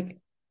thinking like,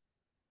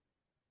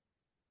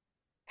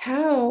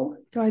 how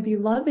do I be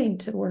loving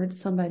towards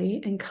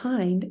somebody and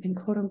kind and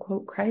quote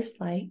unquote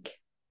Christ-like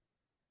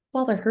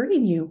while they're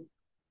hurting you?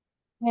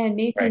 And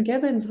Nathan Right.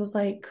 Gibbons was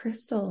like,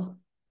 Crystal,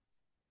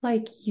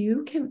 like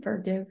you can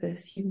forgive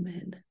this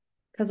human.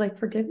 Because like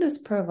forgiveness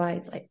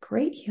provides like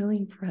great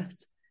healing for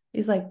us.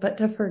 He's like, but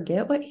to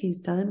forget what he's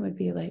done would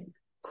be like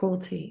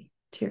cruelty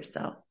to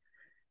yourself.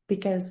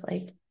 Because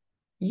like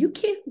you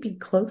can't be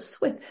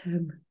close with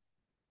him.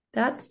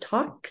 that's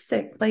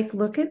toxic. Like,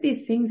 look at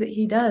these things that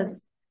he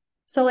does.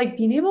 So, like,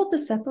 being able to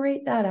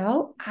separate that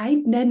out, I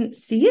didn't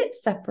see it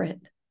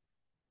separate.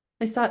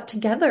 I saw it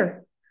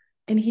together.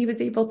 And he was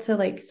able to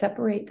like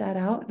separate that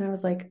out. And I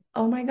was like,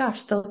 oh my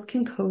gosh, those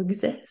can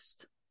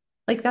coexist.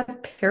 Like, that's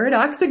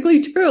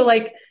paradoxically true.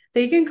 Like,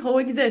 they can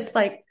coexist.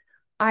 Like,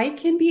 I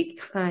can be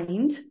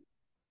kind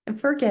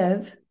and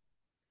forgive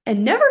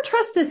and never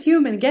trust this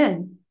human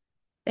again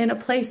in a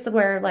place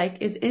where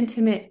like is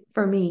intimate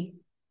for me.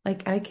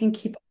 Like, I can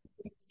keep it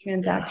Yeah.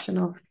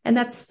 transactional and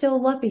that's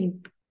still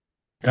loving.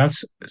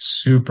 That's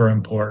super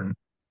important.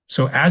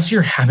 So as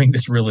you're having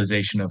this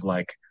realization of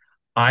like,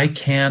 I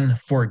can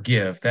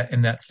forgive that,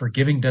 and that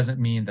forgiving doesn't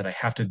mean that I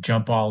have to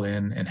jump all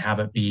in and have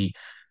it be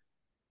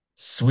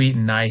sweet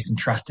and nice and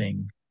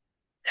trusting.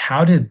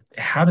 How did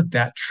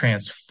that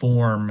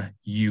transform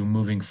you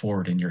moving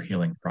forward in your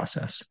healing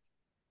process?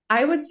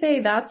 I would say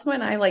that's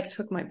when I like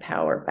took my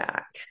power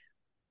back,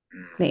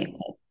 Nathan.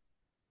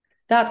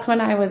 That's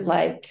when I was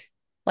like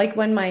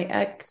when my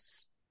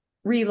ex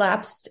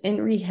relapsed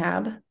in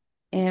rehab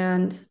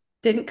and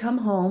didn't come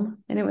home.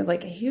 And it was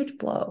like a huge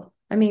blow.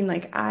 I mean,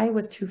 like I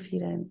was 2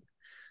 feet in,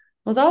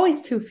 was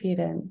always 2 feet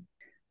in.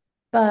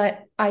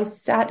 But I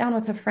sat down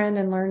with a friend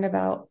and learned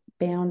about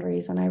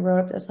boundaries. And I wrote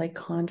up this like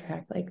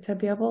contract, like to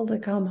be able to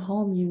come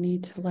home, you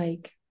need to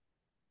like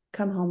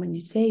come home and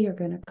you say you're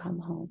going to come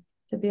home.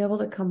 To be able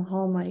to come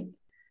home, like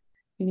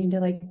you need to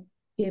like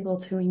be able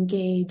to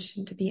engage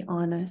and to be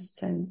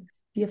honest and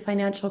be a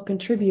financial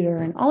contributor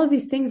and all of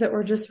these things that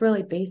were just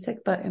really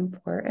basic but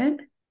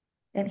important.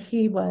 And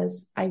he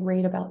was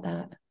irate about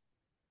that.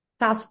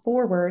 Fast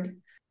forward,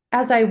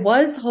 as I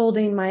was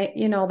holding my,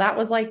 that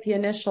was like the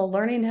initial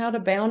learning how to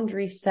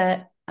boundary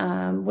set,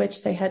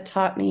 which they had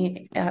taught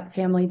me at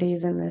family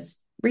days in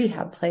this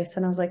rehab place.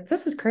 And I was like,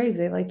 this is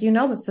crazy. Like,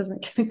 this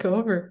isn't going to go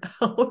over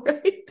well,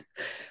 right?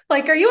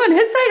 Like, are you on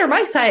his side or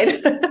my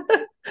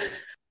side?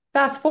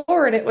 Fast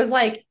forward, it was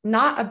like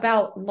not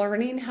about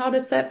learning how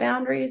to set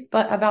boundaries,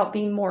 but about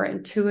being more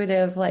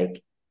intuitive.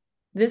 Like,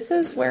 this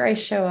is where I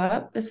show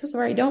up. This is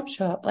where I don't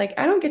show up. Like,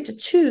 I don't get to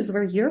choose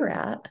where you're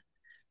at,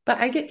 but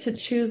I get to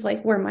choose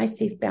like where my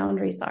safe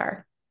boundaries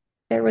are.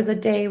 There was a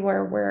day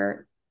where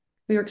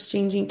we were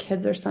exchanging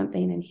kids or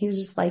something, and he's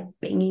just like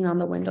banging on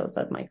the windows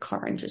of my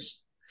car and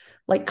just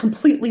like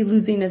completely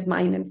losing his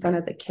mind in front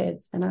of the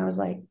kids. And I was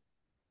like,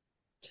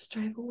 just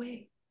drive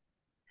away.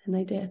 And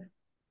I did.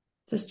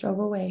 Just drove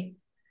away.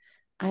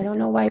 I don't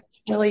know why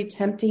it's really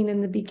tempting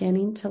in the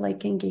beginning to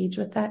like engage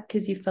with that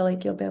because you feel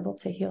like you'll be able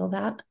to heal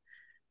that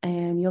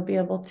and you'll be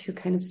able to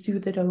kind of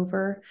soothe it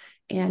over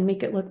and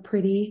make it look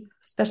pretty,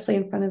 especially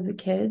in front of the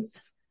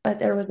kids. But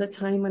there was a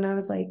time when I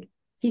was like,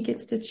 he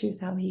gets to choose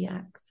how he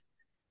acts,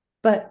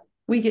 but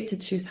we get to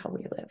choose how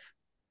we live.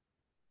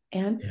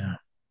 And Yeah.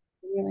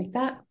 we're like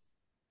that.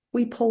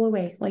 We pull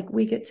away, like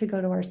we get to go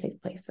to our safe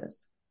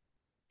places.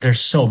 There's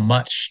so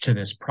much to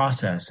this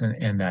process,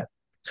 and that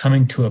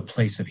coming to a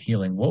place of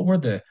healing. What were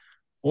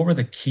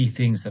the key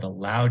things that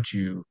allowed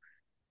you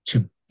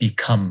to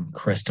become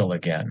crystal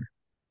again,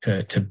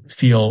 to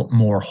feel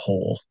more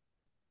whole?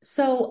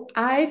 So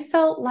I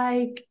felt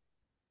like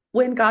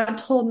when God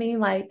told me,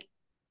 like,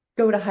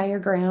 go to higher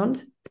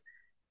ground,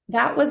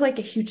 that was like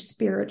a huge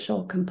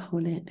spiritual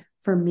component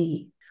for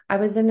me. I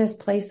was in this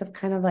place of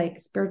kind of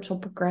like spiritual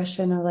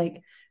progression of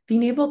like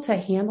being able to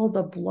handle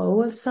the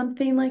blow of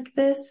something like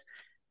this.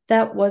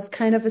 That was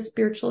kind of a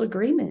spiritual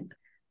agreement.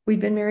 We'd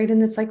been married in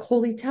this like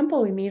holy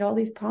temple. We made all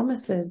these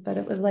promises, but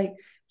it was like,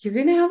 you're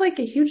going to have like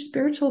a huge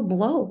spiritual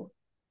blow.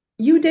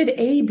 You did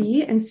A,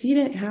 B, and C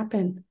didn't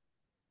happen.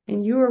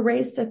 And you were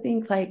raised to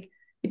think like,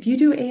 if you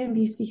do A and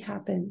B, C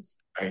happens.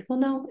 Right. Well,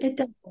 no, it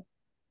doesn't.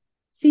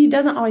 C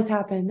doesn't always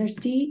happen. There's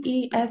D,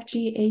 E, F,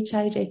 G, H,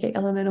 I, J, K,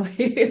 L, M, N, O,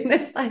 P. And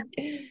it's like,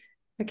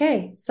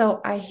 okay, so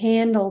I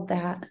handled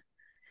that.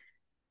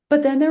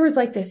 But then there was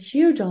like this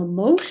huge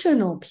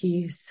emotional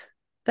piece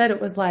that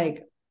it was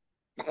like,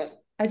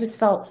 I just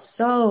felt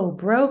so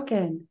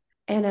broken.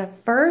 And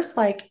at first,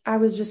 like, I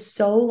was just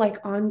so like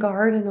on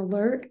guard and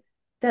alert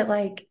that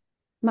like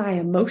my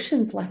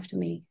emotions left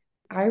me.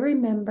 I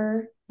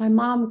remember my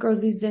mom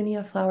grows these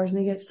zinnia flowers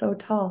and they get so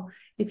tall.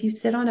 If you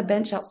sit on a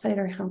bench outside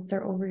our house,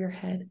 they're over your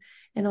head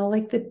and all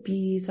like the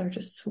bees are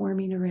just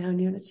swarming around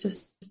you. And it's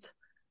just,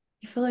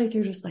 you feel like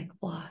you're just like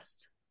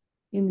lost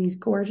in these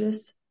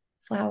gorgeous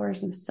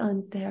flowers and the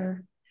sun's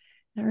there.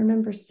 And I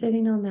remember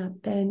sitting on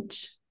that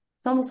bench.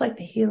 It's almost like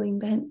the healing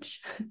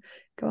bench.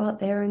 Go out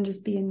there and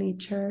just be in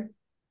nature.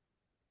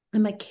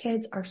 And my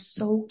kids are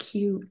so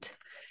cute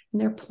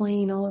and they're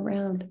playing all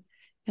around.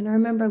 And I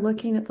remember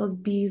looking at those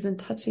bees and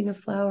touching a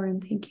flower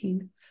and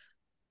thinking,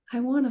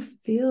 I want to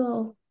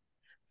feel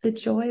the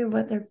joy of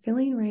what they're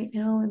feeling right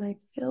now. And I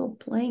feel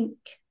blank,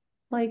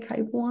 like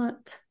I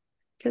want.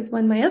 Because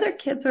when my other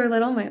kids were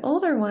little, my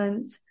older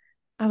ones,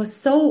 I was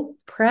so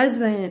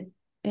present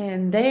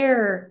and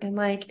there and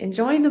like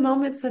enjoying the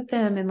moments with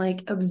them and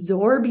like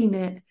absorbing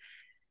it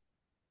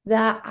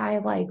that I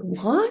like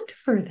longed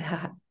for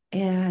that.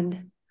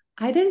 And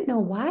I didn't know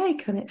why I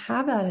couldn't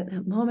have that at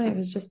that moment. It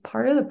was just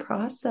part of the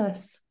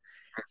process.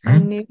 I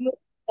Mhm. knew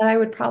that I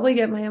would probably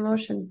get my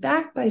emotions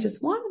back, but I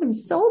just wanted them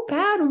so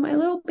bad when my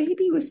little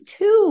baby was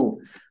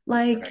 2.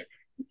 Right. Like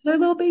their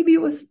little baby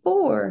was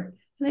 4.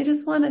 And I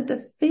just wanted to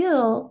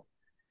feel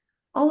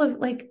all of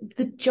like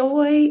the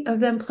joy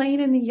of them playing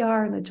in the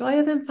yard and the joy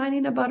of them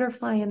finding a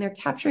butterfly and they're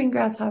capturing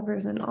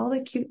grasshoppers and all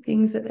the cute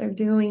things that they're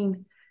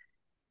doing.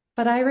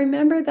 But I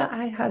remember that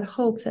I had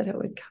hope that it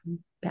would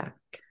come back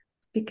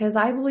because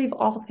I believe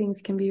all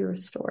things can be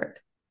restored.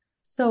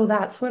 So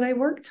that's what I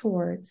work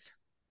towards.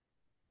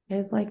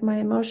 Is like my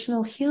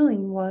emotional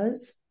healing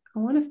was I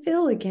want to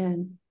feel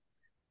again.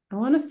 I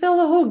want to feel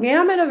the whole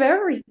gamut of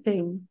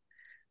everything.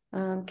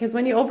 Because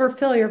when you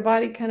overfill, your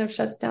body kind of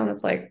shuts down.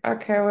 It's like,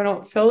 okay, we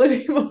don't feel it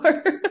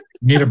anymore.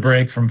 Need a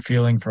break from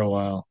feeling for a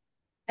while.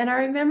 And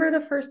I remember the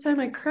first time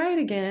I cried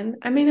again.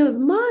 I mean, it was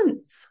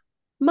months,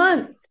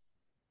 months.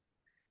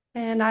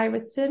 And I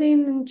was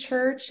sitting in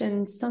church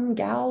and some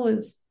gal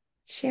was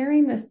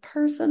sharing this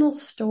personal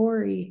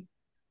story.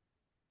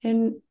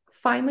 And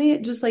finally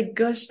it just like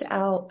gushed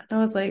out. And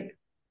I was like,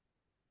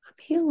 I'm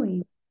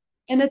healing.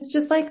 And it's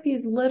just like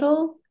these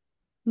little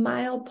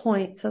mile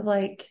points of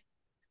like,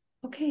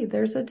 okay,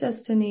 there's a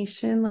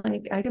destination.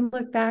 Like I can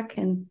look back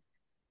and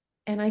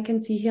I can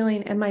see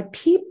healing. And my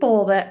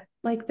people that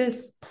like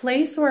this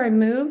place where I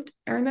moved,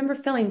 I remember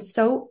feeling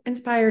so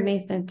inspired,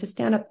 Nathan, to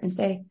stand up and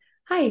say,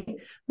 hi,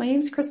 my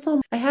name's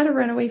Crystal. I had to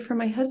run away from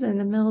my husband in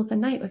the middle of the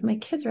night with my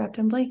kids wrapped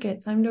in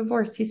blankets. I'm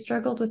divorced. He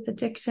struggled with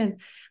addiction.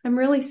 I'm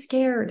really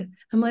scared.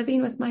 I'm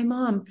living with my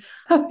mom.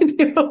 I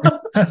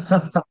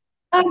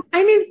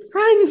need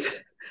friends.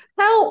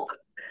 Help.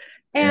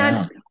 Yeah. And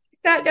I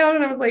sat down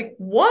and I was like,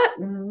 what?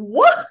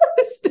 What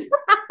is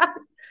that?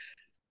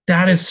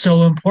 That is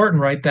so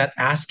important, right? That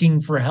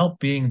asking for help,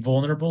 being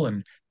vulnerable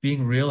and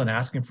being real and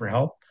asking for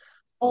help.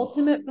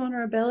 Ultimate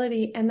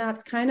vulnerability. And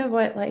that's kind of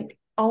what like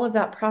all of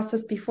that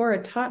process before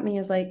it taught me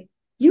is like,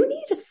 you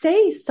need to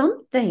say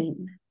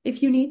something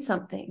if you need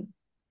something.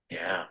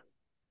 Yeah.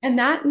 And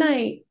that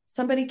night,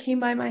 somebody came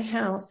by my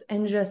house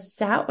and just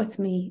sat with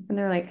me and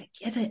they're like, I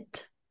get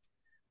it.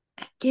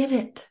 I get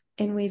it.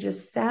 And we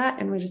just sat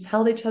and we just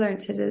held each other. And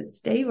to this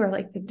day, we're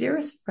like the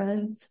dearest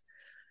friends.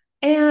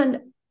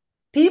 And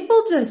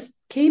people just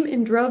came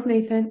in droves,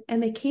 Nathan,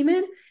 and they came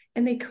in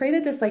and they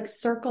created this like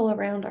circle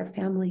around our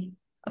family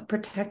of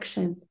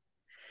protection.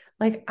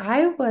 Like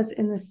I was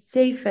in the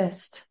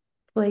safest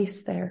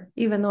place there,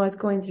 even though I was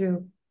going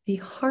through the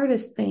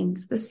hardest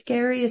things, the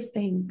scariest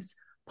things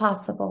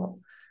possible.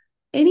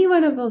 Any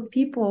one of those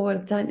people would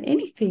have done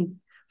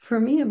anything for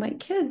me and my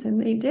kids, and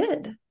they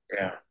did.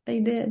 Yeah. They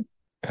did.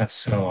 That's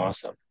so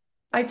awesome.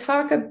 I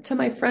talk to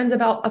my friends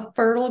about a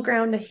fertile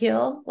ground to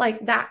heal,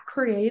 like that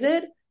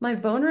created my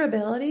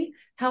vulnerability,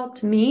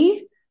 helped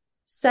me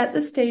set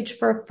the stage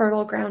for a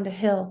fertile ground to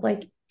heal.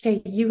 Like,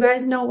 okay, you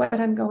guys know what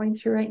I'm going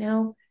through right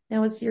now.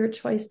 Now it's your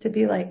choice to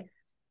be like,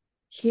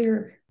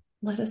 here,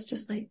 let us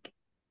just like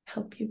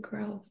help you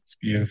grow. It's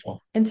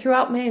beautiful. And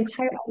throughout my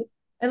entire life,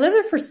 I lived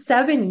there for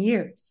 7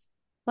 years.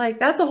 Like,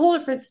 that's a whole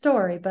different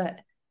story, but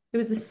it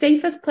was the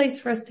safest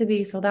place for us to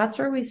be. So that's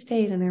where we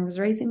stayed. And I was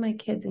raising my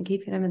kids and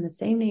keeping them in the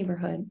same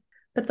neighborhood.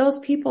 But those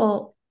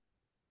people,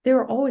 they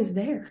were always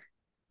there.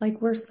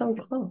 Like, we're so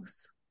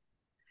close.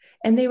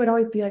 And they would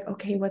always be like,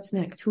 okay, what's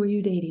next? Who are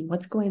you dating?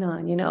 What's going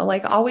on? You know,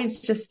 like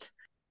always just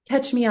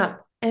catch me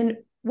up. And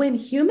when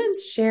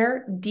humans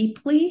share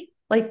deeply,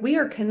 like we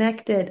are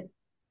connected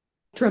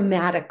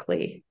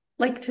dramatically.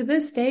 Like to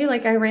this day,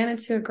 like I ran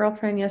into a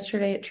girlfriend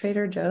yesterday at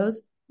Trader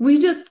Joe's. We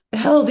just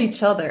held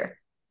each other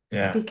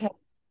Yeah. because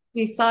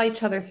we saw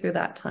each other through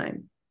that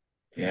time.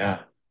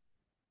 Yeah.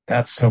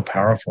 That's so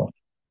powerful.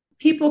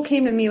 People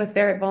came to me with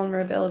their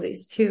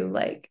vulnerabilities too.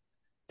 Like,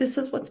 this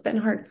is what's been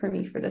hard for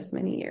me for this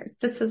many years.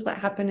 This is what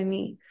happened to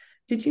me.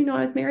 Did you know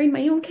I was married?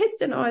 My own kids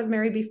didn't know I was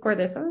married before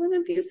this. I was in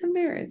an abusive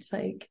marriage.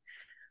 Like,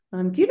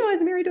 do you know I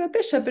was married to a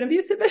bishop, an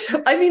abusive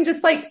bishop? I mean,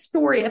 just like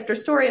story after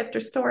story after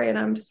story. And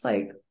I'm just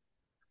like,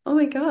 oh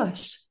my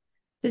gosh,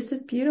 this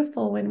is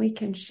beautiful when we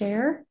can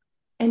share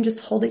and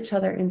just hold each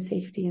other in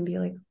safety and be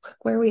like, look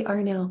where we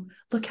are now.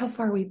 Look how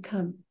far we've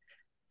come.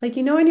 Like,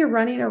 you know, when you're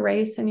running a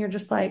race and you're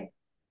just like,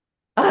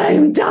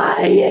 I'm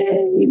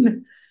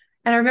dying.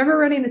 And I remember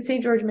running the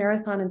St. George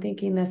Marathon and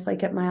thinking this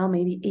like at mile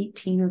maybe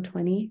 18 or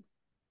 20.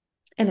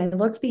 And I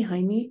looked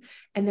behind me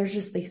and there's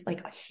just these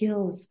like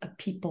hills of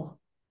people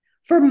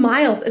for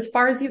miles as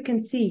far as you can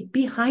see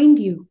behind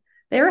you.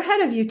 They're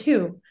ahead of you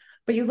too.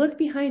 But you look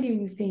behind you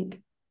and you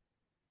think,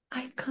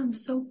 I've come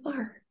so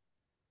far.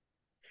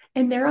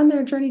 And they're on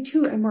their journey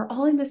too. And we're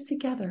all in this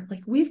together.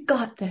 Like, we've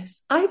got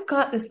this. I've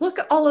got this. Look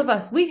at all of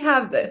us. We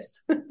have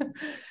this.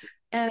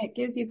 And it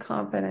gives you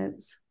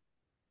confidence.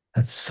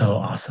 That's so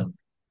awesome.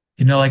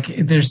 You know, like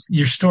there's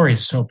your story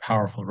is so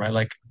powerful, right?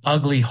 Like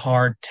ugly,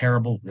 hard,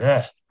 terrible,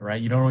 ugh, right?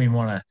 You don't even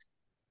want to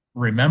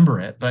remember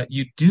it, but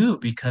you do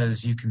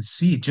because you can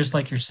see, just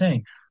like you're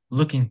saying,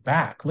 looking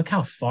back, look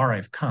how far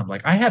I've come.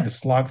 Like I had to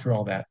slog through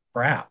all that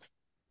crap.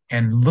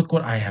 And look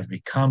what I have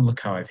become. Look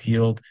how I've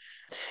healed.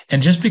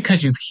 And just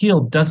because you've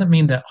healed doesn't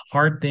mean that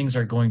hard things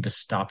are going to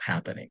stop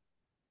happening.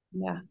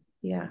 Yeah.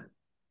 Yeah.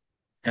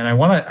 And I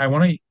want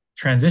to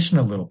transition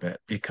a little bit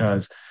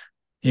because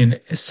in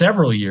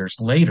several years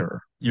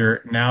later,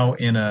 you're now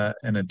in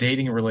a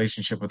dating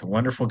relationship with a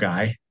wonderful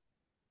guy,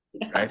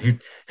 Yeah.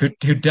 right?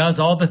 Who does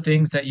all the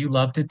things that you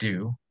love to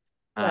do.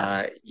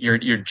 Yeah. You're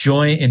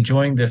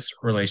enjoying this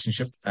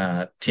relationship.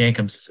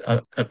 Tiankum's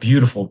a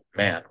beautiful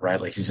man, right?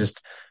 Like he's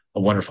just a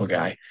wonderful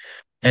guy.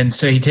 And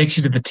so he takes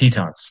you to the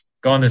Tetons,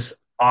 go on this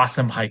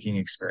awesome hiking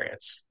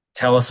experience.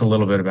 Tell us a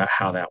little bit about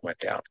how that went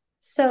down.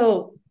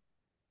 So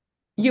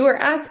you were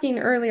asking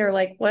earlier,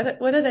 like, what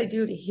did I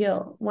do to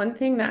heal? One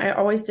thing that I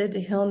always did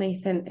to heal,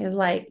 Nathan, is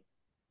like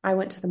I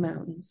went to the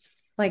mountains.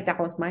 Like that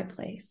was my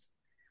place.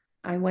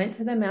 I went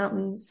to the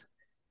mountains.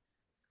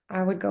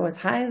 I would go as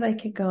high as I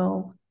could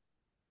go.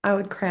 I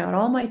would cry out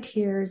all my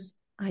tears.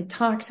 I'd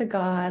talk to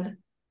God.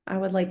 I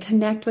would like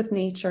connect with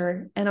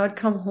nature and I would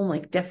come home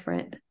like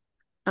different.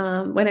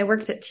 When I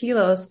worked at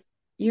Telos,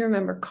 you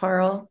remember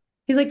Carl?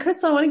 He's like,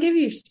 Crystal, I want to give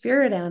you your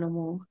spirit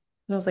animal.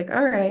 And I was like,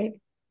 all right.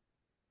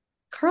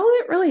 Carl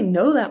didn't really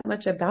know that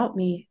much about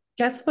me.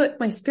 Guess what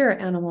my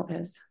spirit animal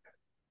is?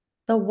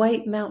 The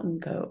white mountain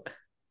goat.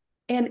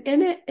 And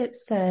in it, it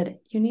said,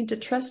 you need to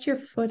trust your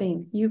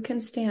footing. You can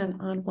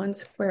stand on 1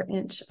 square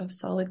inch of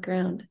solid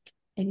ground,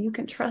 and you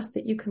can trust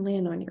that you can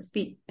land on your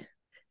feet.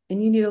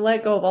 And you need to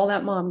let go of all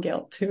that mom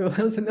guilt, too.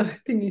 That was another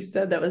thing he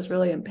said that was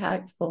really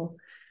impactful.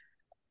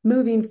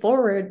 Moving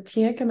forward,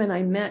 Tiakum and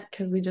I met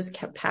because we just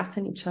kept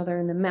passing each other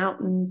in the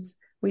mountains.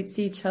 We'd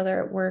see each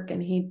other at work,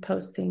 and he'd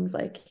post things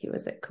like he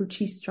was at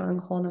Kuchi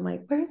Stronghold. And I'm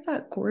like, where's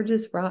that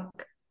gorgeous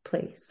rock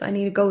place? I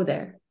need to go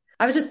there.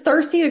 I was just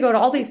thirsty to go to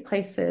all these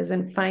places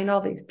and find all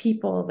these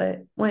people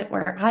that went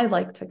where I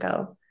like to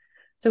go.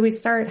 So we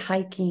started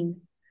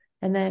hiking.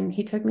 And then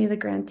he took me to the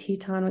Grand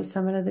Teton. We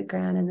summited the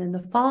Grand. And then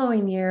the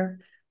following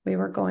year, we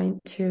were going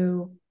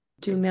to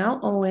do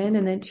Mount Owen.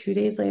 And then 2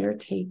 days later,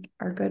 take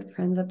our good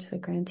friends up to the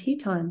Grand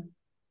Teton.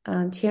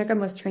 Tiagam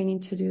was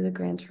training to do the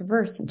Grand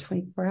Traverse in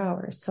 24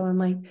 hours. So I'm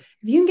like, if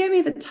you can get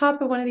me the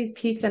top of one of these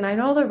peaks and I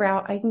know the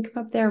route, I can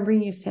come up there and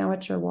bring you a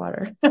sandwich or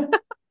water. And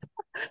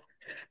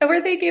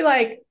we're thinking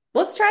like,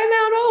 let's try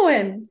Mount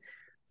Owen.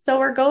 So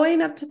we're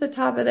going up to the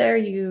top of there.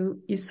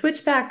 You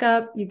switch back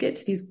up, you get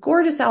to these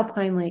gorgeous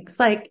alpine lakes.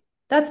 Like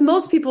that's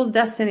most people's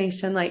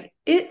destination. Like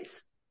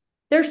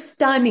they're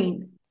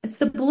stunning. It's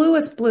the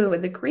bluest blue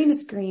and the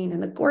greenest green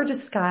and the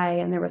gorgeous sky.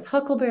 And there was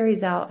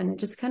huckleberries out and it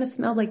just kind of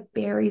smelled like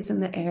berries in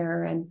the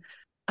air. And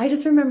I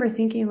just remember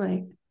thinking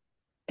like,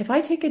 if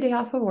I take a day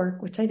off of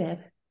work, which I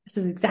did, this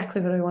is exactly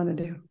what I want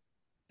to do.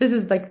 This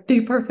is like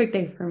the perfect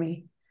day for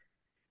me.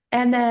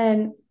 And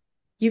then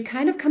you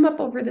kind of come up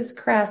over this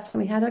crest,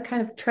 and we had a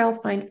kind of trail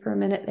find for a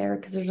minute there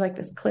because there's like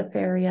this cliff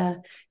area.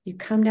 You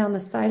come down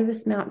the side of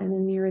this mountain, and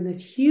then you're in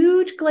this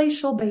huge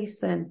glacial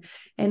basin.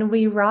 And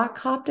we rock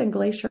hopped and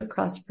glacier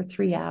crossed for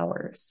 3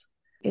 hours.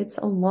 It's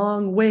a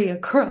long way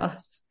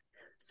across.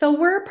 So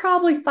we're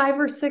probably 5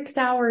 or 6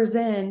 hours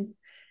in,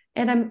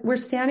 and we're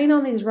standing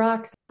on these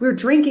rocks. We're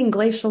drinking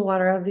glacial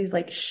water out of these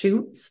like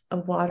chutes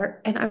of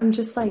water. And I'm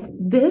just like,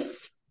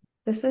 this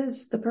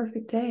is the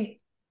perfect day.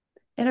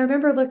 And I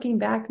remember looking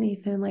back,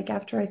 Nathan, like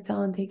after I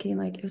fell and thinking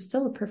like it was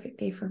still a perfect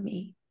day for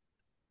me.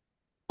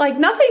 Like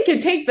nothing can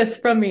take this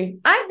from me.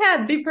 I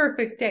had the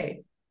perfect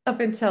day up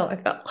until I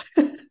fell.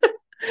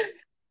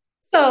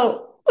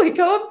 So we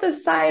go up the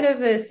side of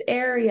this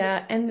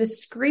area and the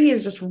scree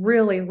is just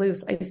really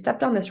loose. I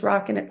stepped on this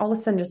rock and it all of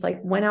a sudden just like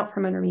went out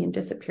from under me and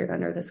disappeared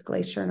under this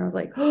glacier. And I was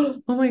like,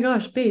 oh my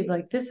gosh, babe,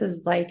 this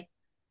is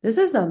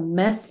a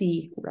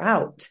messy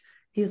route.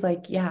 He's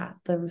like, yeah,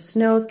 the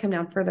snows come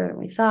down further than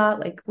we thought.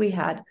 Like we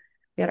had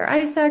our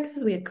ice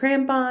axes, we had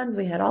crampons,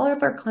 we had all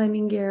of our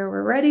climbing gear.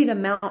 We're ready to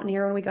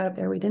mountaineer when we got up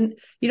there. You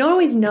don't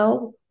always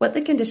know what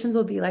the conditions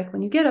will be like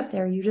when you get up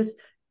there. You just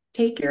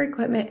take your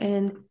equipment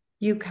and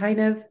you kind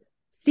of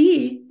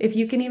see if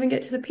you can even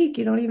get to the peak.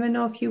 You don't even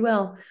know if you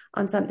will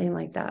on something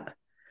like that.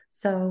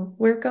 So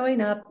we're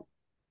going up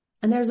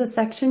and there's a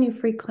section you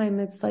free climb.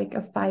 It's like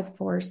a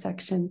 5-4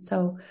 section.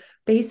 So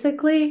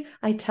basically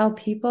I tell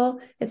people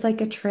it's like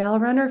a trail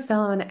runner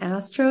fell on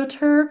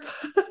AstroTurf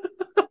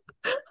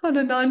on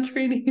a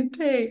non-training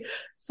day.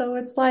 So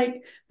it's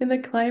like in the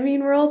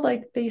climbing world,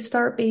 like they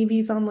start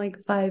babies on like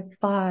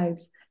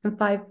 5.5s and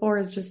 5.4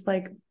 is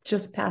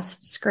just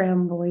past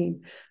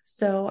scrambling.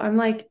 So I'm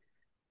like,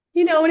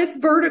 and it's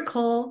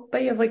vertical,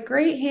 but you have like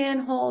great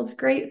handholds,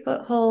 great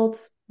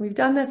footholds. We've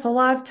done this a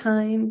lot of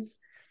times.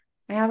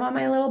 I have on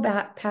my little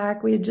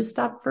backpack. We had just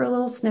stopped for a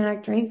little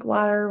snack, drank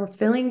water. We're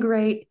feeling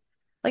great.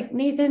 Like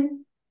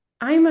Nathan,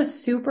 I'm a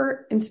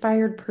super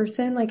inspired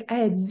person. Like I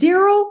had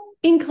zero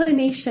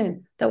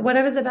inclination that what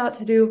I was about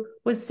to do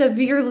was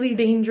severely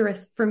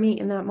dangerous for me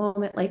in that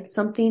moment. Like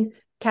something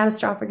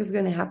catastrophic is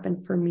going to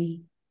happen for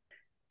me.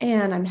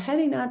 And I'm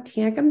heading up.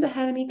 Tia comes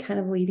ahead of me, kind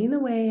of leading the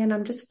way, and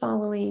I'm just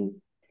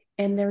following.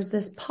 And there's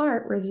this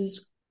part where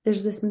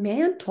there's this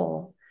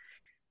mantle.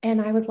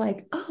 And I was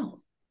like,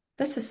 oh,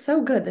 this is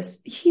so good. This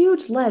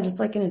huge ledge. It's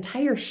like an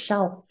entire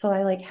shelf. So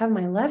I like have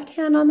my left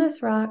hand on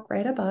this rock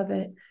right above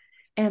it.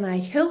 and I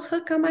heel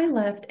hook on my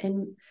left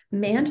and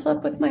mantle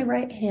up with my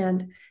right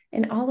hand.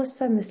 And all of a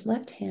sudden, this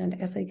left hand,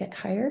 as I get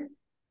higher,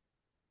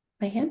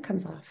 my hand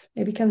comes off.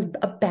 It becomes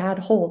a bad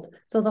hold.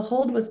 So the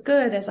hold was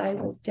good as I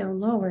was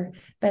down lower,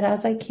 but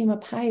as I came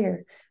up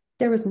higher,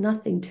 there was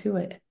nothing to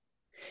it.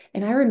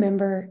 And I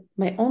remember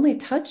my only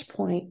touch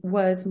point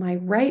was my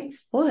right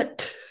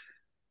foot.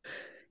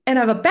 And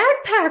I have a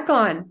backpack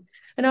on.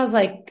 And I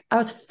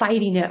was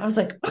fighting it. I was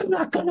like, I'm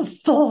not going to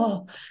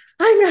fall.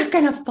 I'm not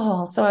going to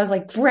fall. So I was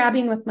like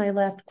grabbing with my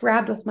left,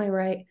 grabbed with my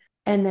right,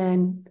 and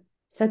then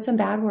said some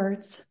bad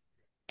words.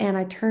 And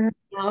I turned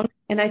around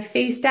and I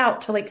faced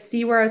out to like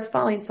see where I was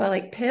falling. So I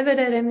like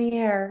pivoted in the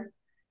air,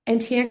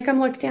 and Tiancum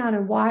looked down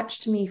and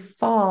watched me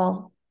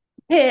fall,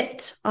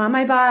 hit on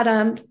my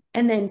bottom,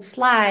 and then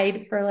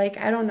slide for like,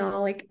 I don't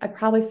know, like I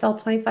probably fell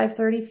 25,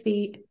 30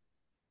 feet,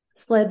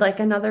 slid like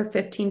another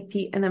 15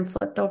 feet, and then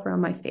flipped over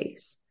on my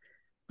face.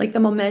 Like the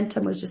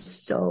momentum was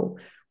just so,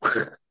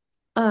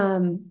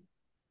 um,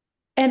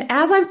 and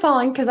as I'm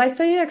falling, because I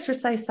studied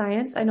exercise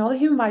science, I know the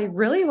human body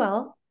really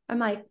well. I'm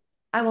like,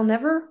 I will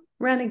never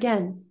run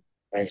again.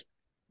 Right.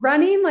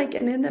 Running like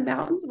and in the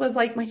mountains was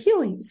like my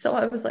healing. So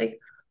I was like,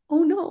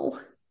 oh no,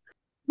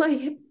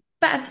 my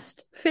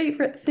best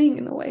favorite thing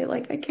in the way,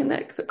 like I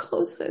connect the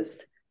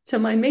closest to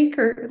my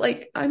maker.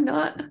 Like I'm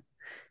not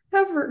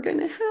ever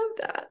gonna have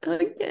that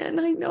again.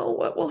 I know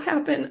what will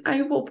happen.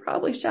 I will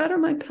probably shatter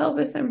my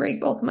pelvis and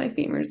break both of my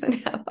femurs in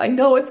half. I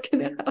know it's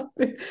gonna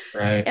happen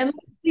Right. and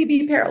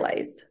be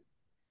paralyzed.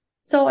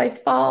 So I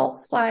fall,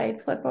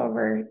 slide, flip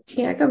over.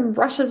 Tiancum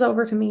rushes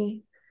over to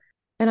me,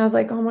 and I was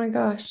like, oh my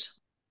gosh,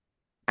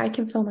 I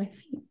can feel my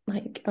feet.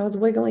 Like I was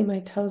wiggling my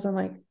toes. I'm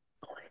like,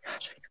 oh my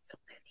gosh, I can feel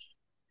my feet.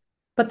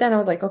 But then I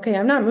was like, okay,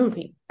 I'm not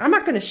moving. I'm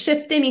not going to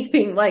shift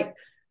anything. Like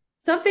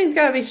something's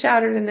got to be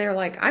shattered in there.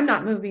 Like I'm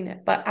not moving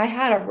it. But I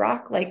had a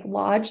rock like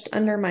lodged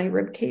under my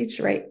rib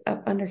cage right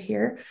up under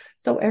here.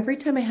 So every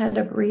time I had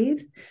to breathe,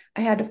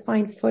 I had to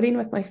find footing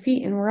with my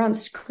feet, and we're on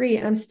scree,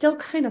 and I'm still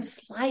kind of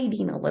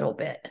sliding a little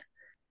bit.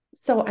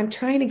 So I'm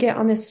trying to get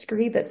on this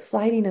scree that's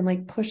sliding and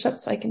like push up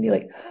so I can be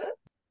like,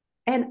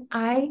 and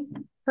I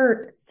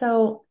hurt.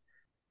 So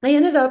I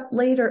ended up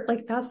later,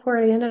 like fast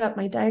forward, I ended up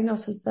my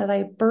diagnosis that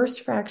I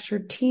burst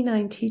fractured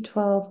T9,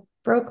 T12,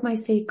 broke my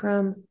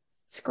sacrum,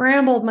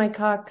 scrambled my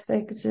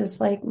coccyx, just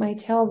like my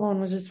tailbone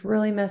was just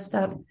really messed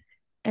up.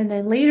 And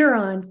then later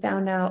on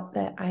found out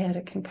that I had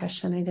a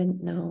concussion I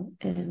didn't know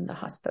in the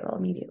hospital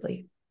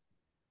immediately.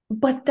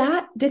 But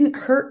that didn't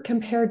hurt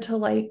compared to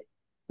like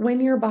when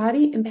your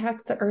body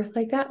impacts the earth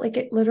like that. Like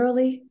it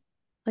literally,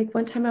 like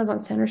one time I was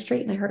on Center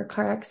Street and I heard a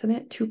car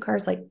accident, two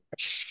cars like,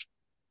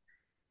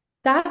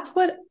 that's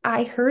what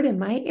I heard in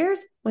my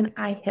ears when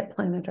I hit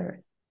planet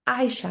Earth.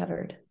 I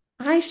shattered.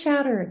 I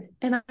shattered.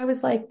 And I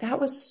was like, that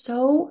was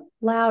so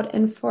loud.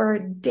 And for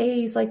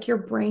days, like your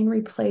brain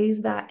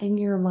replays that in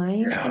your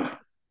mind. Yeah. And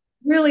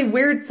really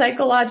weird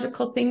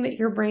psychological thing that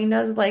your brain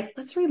does, like,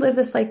 let's relive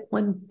this like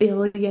 1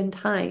 billion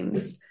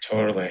times,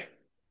 Totally.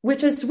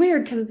 which is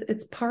weird because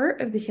it's part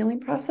of the healing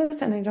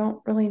process. And I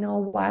don't really know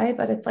why,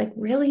 but it's like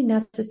really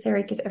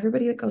necessary because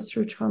everybody that goes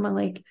through trauma,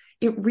 like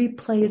it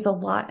replays a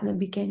lot in the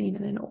beginning.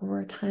 And then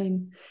over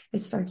time, it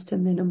starts to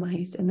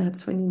minimize. And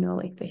that's when you know,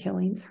 like the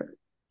healing's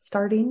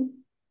starting.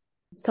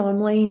 So I'm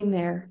laying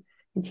there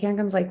and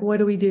Tiangum's like, what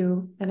do we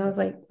do? And I was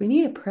like, we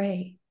need to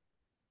pray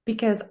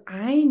because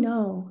I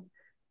know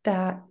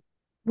that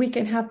we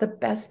can have the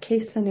best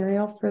case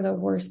scenario for the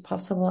worst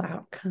possible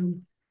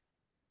outcome.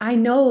 I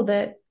know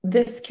that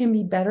this can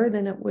be better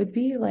than it would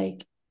be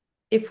like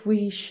if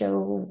we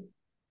show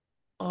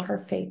our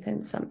faith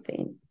in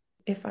something.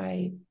 If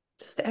I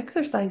just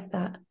exercise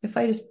that, if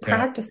I just Yeah.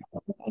 practice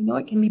that, I know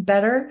it can be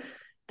better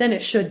than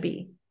it should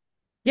be.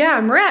 Yeah,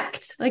 I'm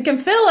wrecked. I can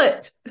feel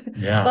it.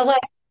 Yeah. But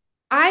like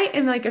I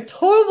am like a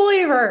total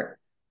believer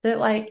that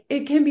like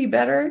it can be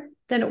better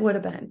than it would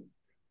have been.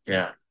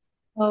 Yeah.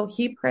 So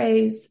he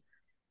prays.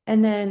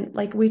 And then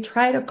like we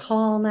try to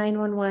call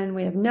 911.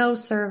 We have no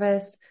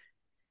service.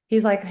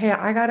 He's like, hey,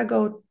 I gotta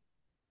go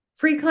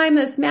free climb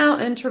this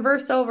mountain,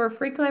 traverse over,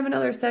 free climb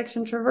another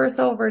section, traverse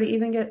over to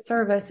even get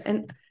service.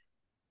 And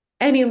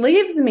he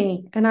leaves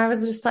me. And I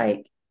was just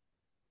like,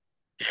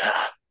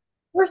 Yeah.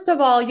 first of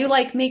all, you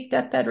like make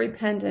deathbed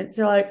repentance.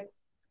 You're like,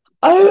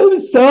 I am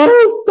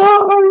so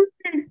sorry.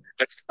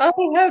 I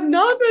have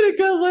not been a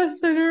good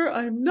listener.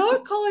 I'm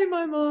not calling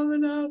my mom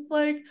enough.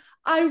 Like,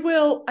 I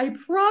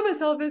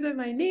promise I'll visit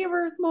my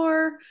neighbors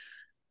more.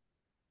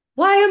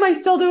 Why am I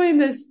still doing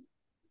this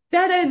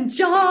dead end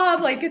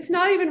job? Like, it's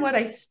not even what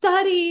I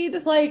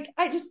studied. Like,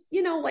 I just,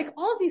 like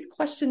all of these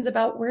questions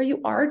about where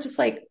you are, just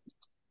like,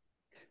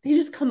 they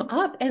just come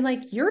up and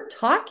like you're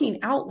talking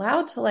out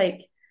loud to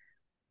like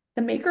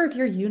the maker of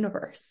your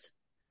universe.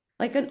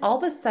 Like, and all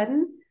of a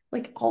sudden,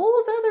 like all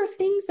those other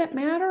things that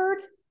mattered,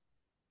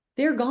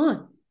 they're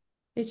gone.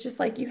 It's just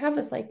like you have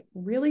this like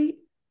really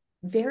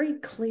very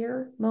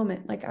clear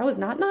moment. Like I was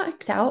not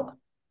knocked out.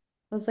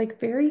 I was like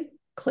very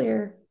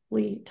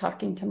clearly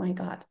talking to my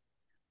God.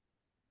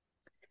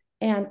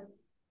 And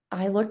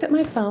I looked at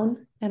my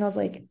phone and I was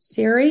like,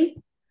 Siri,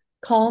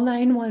 call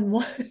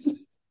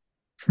 911.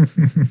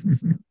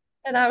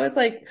 And I was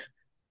like,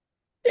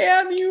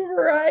 damn you,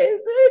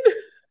 Verizon.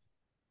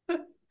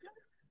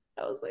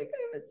 I was like,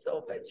 I'm in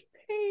so much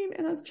pain.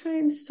 And I was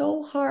trying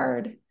so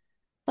hard.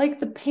 Like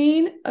the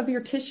pain of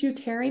your tissue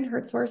tearing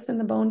hurts worse than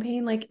the bone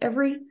pain. Like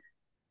every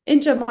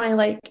inch of my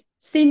like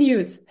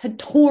sinews had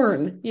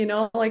torn,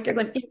 like as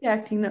I'm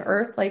impacting the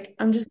earth. Like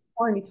I'm just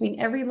torn between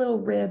every little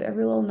rib,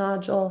 every little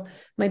nodule.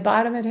 My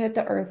bottom had hit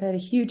the earth. I had a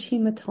huge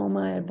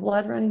hematoma. I had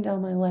blood running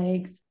down my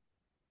legs.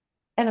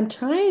 And I'm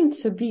trying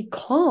to be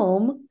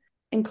calm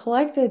and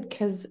collected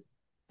because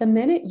the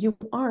minute you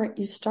aren't,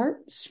 you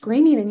start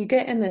screaming and you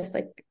get in this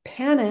like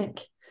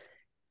panic.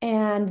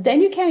 And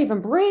then you can't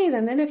even breathe.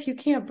 And then if you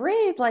can't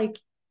breathe, like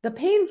the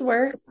pain's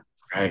worse.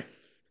 Right.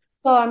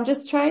 So I'm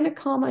just trying to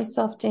calm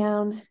myself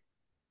down.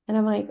 And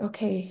I'm like,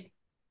 okay,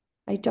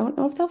 I don't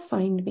know if they'll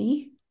find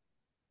me.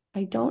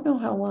 I don't know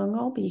how long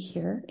I'll be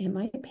here in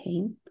my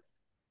pain.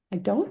 I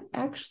don't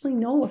actually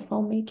know if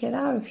I'll make it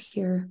out of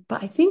here,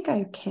 but I think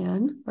I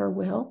can or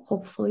will,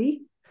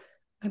 hopefully.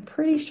 I'm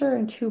pretty sure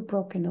I'm too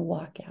broken to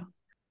walk out.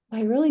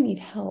 I really need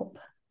help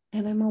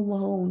and I'm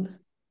alone.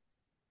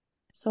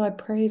 So I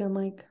prayed, I'm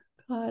like,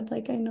 God,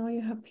 like I know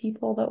you have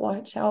people that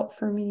watch out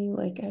for me.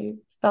 Like I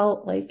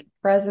felt like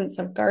presence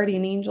of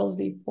guardian angels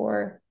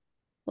before,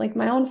 like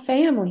my own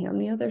family on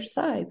the other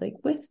side, like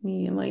with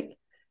me. I'm like,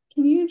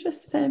 can you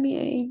just send me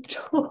an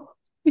angel?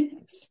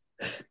 Yes.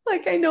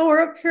 Like I know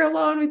we're up here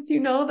alone. It's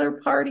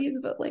their parties,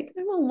 but like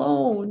I'm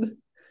alone.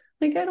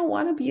 Like I don't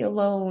want to be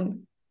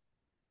alone.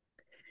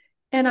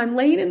 And I'm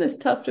laying in this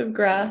tuft of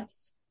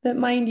grass that,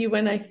 mind you,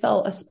 when I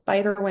felt a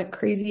spider went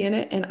crazy in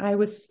it and I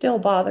was still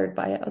bothered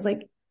by it. I was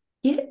like,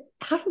 get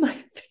out of my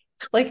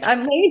face. Like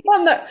I'm laying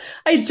on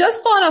I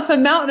just fallen off a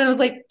mountain and I was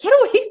like, get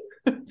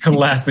away. The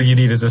last thing you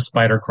need is a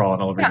spider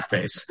crawling all over your Yeah.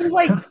 face. It was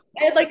like,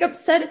 I had like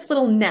upset its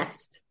little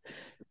nest.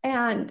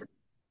 And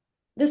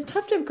this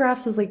tuft of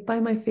grass is like by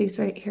my face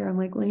right here. I'm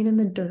like laying in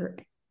the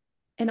dirt.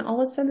 And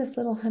all of a sudden, this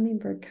little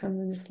hummingbird comes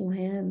and just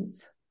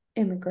lands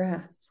in the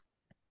grass.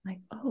 I'm like,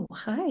 oh,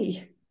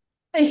 hi.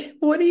 Hey,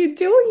 what are you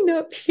doing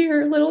up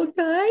here, little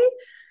guy?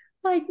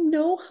 Like,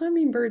 no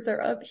hummingbirds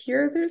are up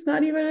here. There's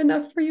not even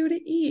enough for you to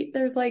eat.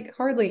 There's like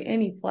hardly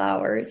any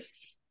flowers.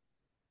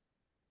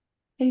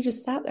 And he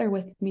just sat there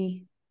with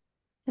me.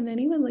 And then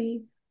he would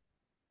leave.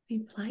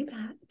 He'd fly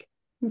back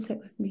and sit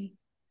with me.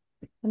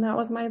 And that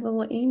was my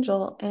little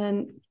angel.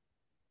 And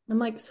I'm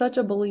like such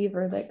a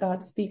believer that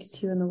God speaks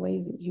to you in the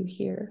ways that you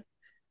hear.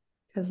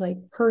 Because, like,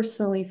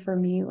 personally for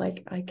me,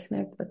 like, I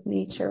connect with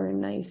nature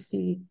and I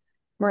see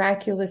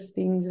miraculous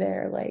things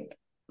there. Like,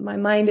 my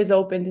mind is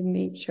open to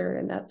nature,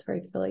 and that's where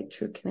I feel like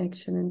true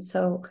connection. And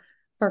so,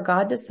 for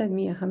God to send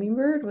me a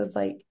hummingbird was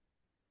like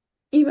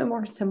even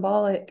more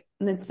symbolic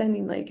than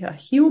sending like a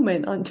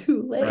human on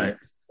two Right.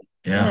 legs.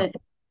 It Yeah. meant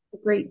a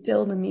great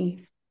deal to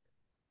me.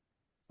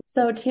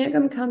 So,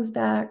 Tangum comes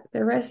back,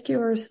 the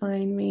rescuers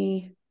find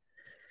me.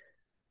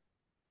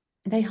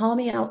 They haul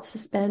me out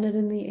suspended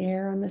in the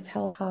air on this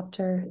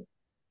helicopter.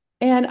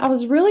 And I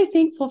was really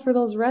thankful for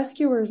those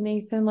rescuers,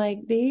 Nathan.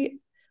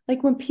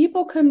 Like when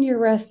people come to your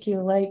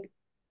rescue, like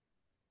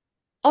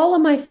all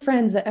of my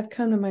friends that have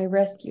come to my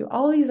rescue,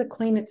 all these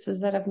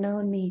acquaintances that have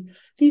known me,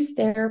 these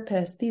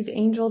therapists, these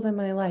angels in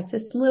my life,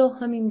 this little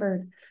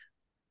hummingbird,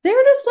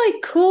 they're just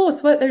like cool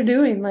with what they're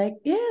doing. Like,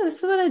 yeah, this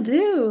is what I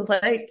do.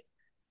 Like,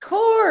 of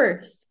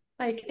course,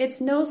 like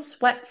it's no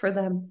sweat for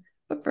them.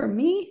 But for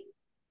me,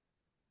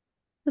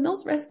 when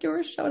those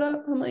rescuers showed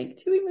up, I'm like,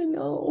 do you even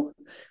know?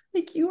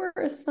 Like, you are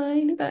a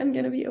sign that I'm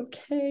going to be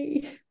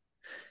okay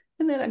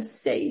and that I'm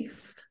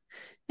safe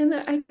and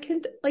that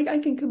I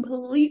can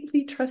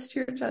completely trust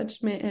your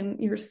judgment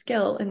and your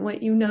skill and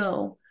what you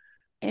know.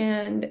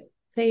 And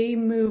they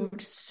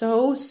moved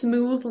so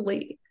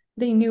smoothly.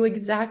 They knew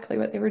exactly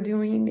what they were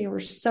doing. They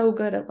were so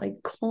good at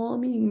like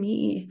calming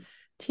me.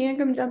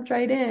 Tangum jumped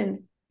right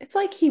in. It's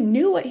like he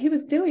knew what he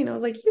was doing. I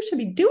was like, you should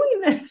be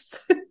doing this.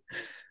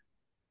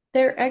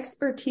 Their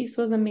expertise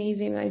was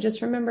amazing. I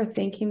just remember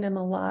thanking them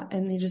a lot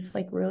and they just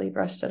like really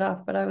brushed it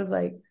off. But I was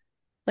like,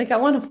 I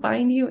want to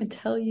find you and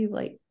tell you,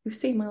 like, you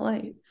saved my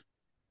life.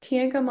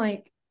 Tiangum,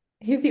 like,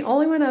 he's the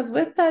only one I was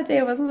with that day.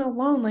 I wasn't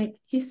alone. Like,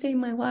 he saved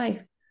my life.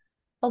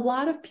 A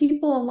lot of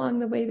people along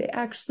the way, they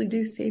actually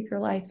do save your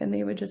life and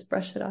they would just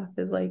brush it off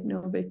as like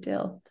no big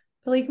deal.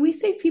 But like, we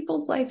save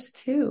people's lives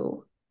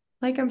too.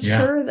 Like, I'm Yeah.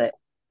 sure that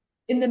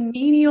in the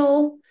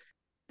menial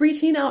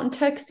reaching out and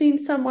texting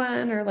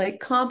someone or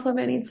like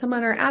complimenting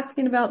someone or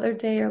asking about their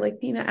day or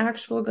like being an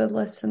actual good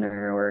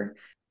listener or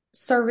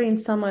serving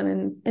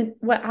someone in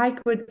what I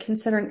would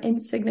consider an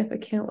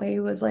insignificant way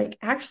was like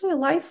actually a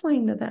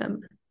lifeline to them.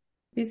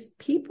 These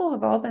people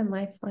have all been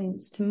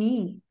lifelines to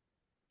me.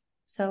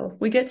 So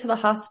we get to the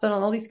hospital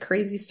and all these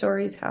crazy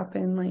stories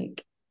happen.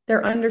 Like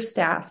they're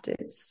understaffed.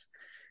 It's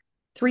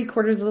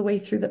 3/4 of the way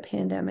through the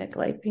pandemic.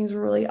 Like things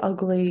were really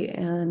ugly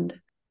and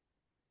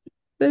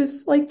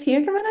this like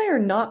Tiakum and I are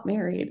not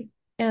married.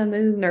 And the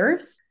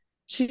nurse,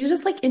 she's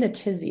just like in a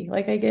tizzy.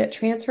 Like I get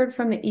transferred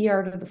from the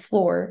ER to the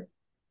floor.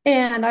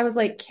 And I was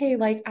like, okay,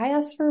 like I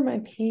asked for my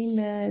pain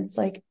meds.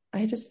 Like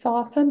I just fell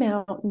off a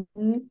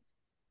mountain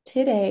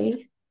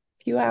today,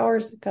 a few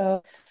hours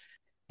ago.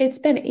 It's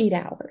been 8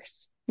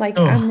 hours. Like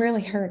I'm Oh,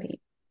 really hurting.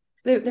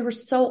 They were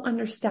so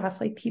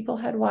understaffed. Like people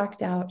had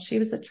walked out. She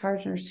was the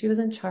charge nurse. She was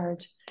in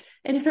charge.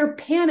 And in her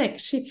panic,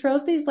 she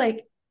throws these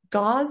like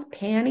gauze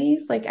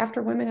panties. Like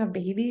after women have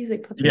babies, they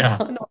put these yeah.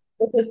 on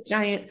with this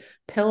giant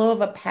pillow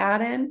of a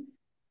pad in.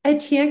 I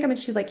tank them and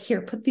she's like,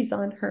 here, put these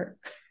on her.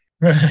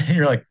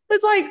 You're like,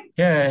 It's like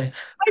okay.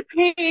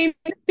 my pain.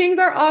 Things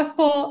are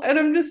awful. And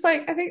I'm just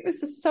like, I think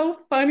this is so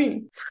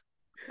funny.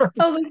 I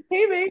was like,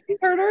 hey, babe, you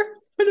heard her?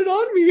 Put it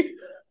on me.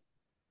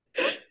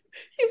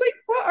 He's like,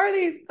 what are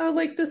these? I was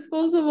like,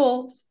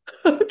 disposables.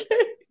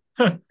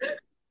 Okay.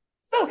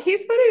 So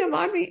he's putting them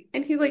on me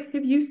and he's like,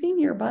 have you seen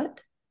your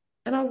butt?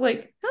 And I was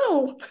like,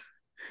 no.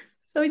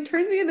 So he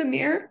turns me in the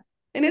mirror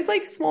and it's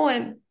like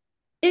swollen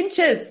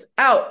inches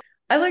out.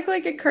 I look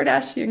like a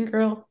Kardashian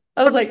girl.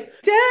 I was like,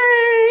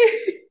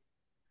 dang.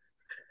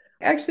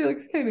 Actually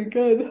looks kind of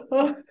good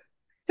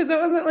because it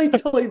wasn't like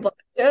totally black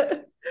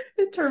yet.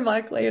 It turned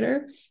black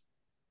later.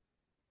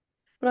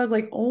 But I was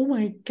like, oh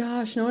my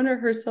gosh, no wonder it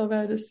hurts so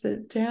bad to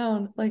sit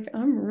down. Like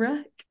I'm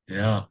wrecked.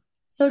 Yeah.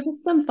 So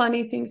just some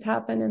funny things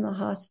happened in the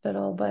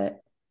hospital,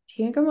 but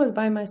Tianka was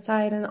by my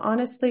side. And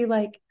honestly,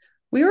 like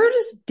we were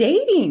just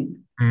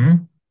dating.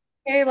 Mhm.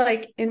 Okay,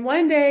 like in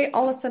one day,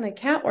 all of a sudden I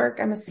can't work.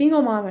 I'm a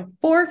single mom, I have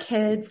 4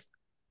 kids.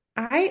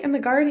 I am the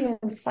guardian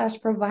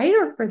slash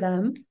provider for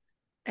them.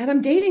 And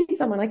I'm dating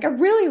someone. Like I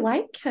really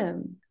like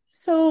him.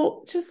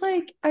 So just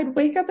like I'd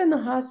wake up in the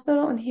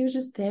hospital and he was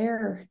just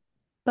there.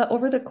 But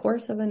over the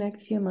course of the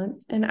next few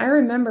months, and I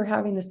remember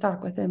having this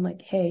talk with him,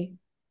 like, hey,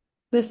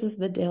 this is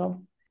the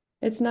deal.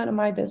 It's none of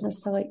my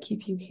business to like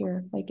keep you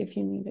here. Like if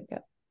you need to go.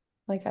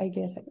 Like I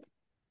get it.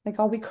 Like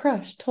I'll be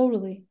crushed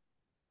totally.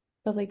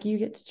 But like you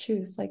get to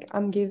choose. Like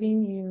I'm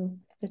giving you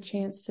the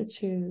chance to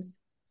choose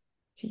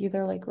to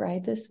either like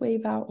ride this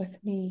wave out with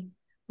me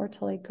or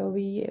to like go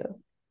be you.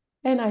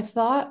 And I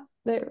thought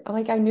that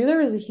like I knew there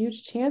was a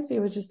huge chance he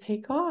would just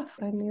take off.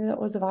 I knew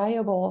that was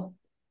viable.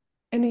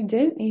 And he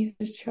didn't. He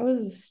just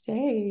chose to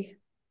stay.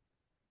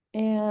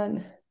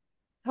 And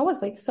that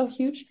was like so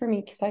huge for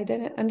me because I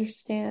didn't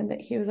understand that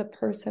he was a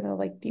person of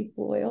like deep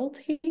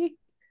loyalty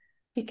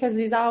because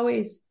he's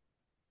always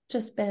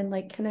just been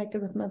like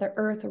connected with Mother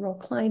Earth, a real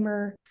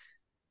climber,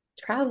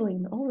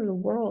 traveling all over the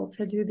world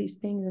to do these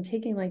things and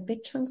taking like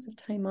big chunks of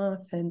time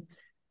off. And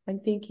I'm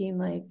thinking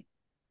like,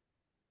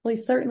 well,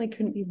 he certainly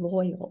couldn't be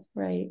loyal,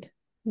 right?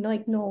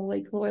 Like, no,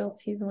 like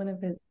loyalty is one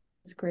of his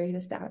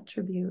greatest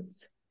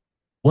attributes.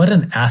 What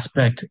an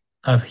aspect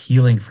of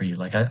healing for you.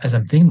 Like, as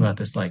I'm thinking about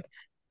this, like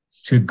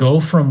to go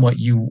from what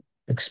you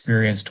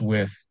experienced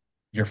with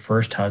your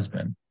first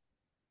husband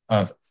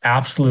of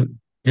absolute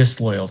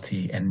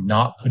disloyalty and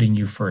not putting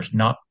you first,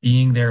 not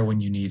being there when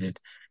you needed,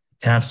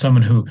 to have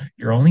someone who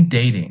you're only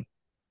dating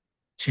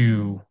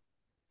to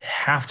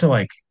have to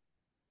like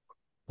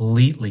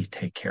completely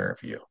take care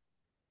of you,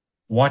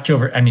 watch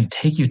over, I mean,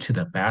 take you to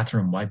the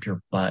bathroom, wipe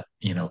your butt,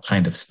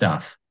 kind of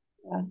stuff.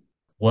 Yeah.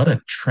 What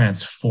a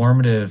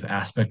transformative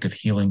aspect of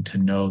healing to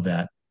know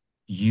that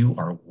you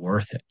are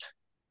worth it.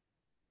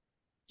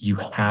 You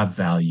have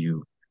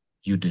value.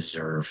 You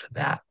deserve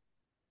that.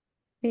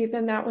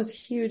 Nathan, that was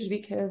huge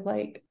because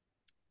like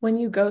when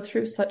you go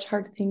through such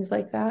hard things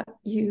like that,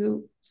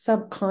 you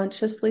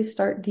subconsciously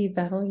start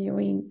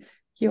devaluing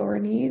your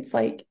needs.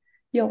 Like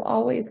you'll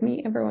always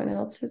meet everyone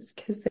else's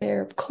because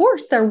of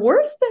course, they're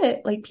worth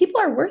it. Like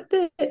people are worth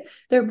it.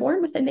 They're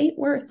born with innate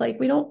worth. Like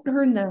we don't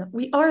earn that.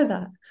 We are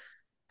that.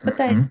 But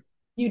then Mhm.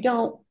 you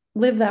don't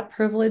live that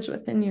privilege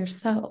within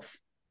yourself.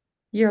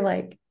 You're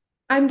like,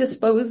 I'm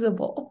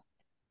disposable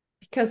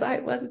because I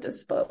was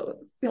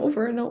disposed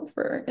over and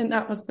over. And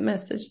that was the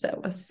message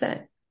that was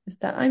sent is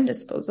that I'm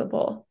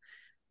disposable.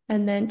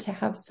 And then to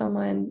have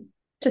someone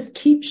just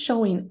keep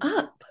showing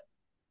up.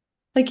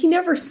 Like he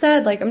never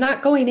said, like, I'm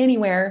not going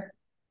anywhere.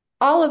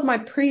 All of my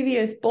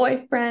previous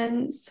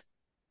boyfriends,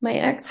 my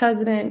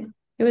ex-husband,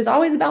 it was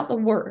always about the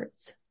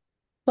words.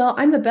 Well,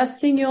 I'm the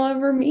best thing you'll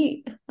ever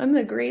meet. I'm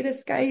the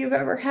greatest guy you've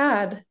ever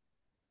had.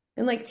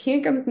 And like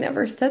Tiankum's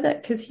never said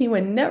that because he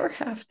would never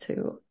have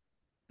to.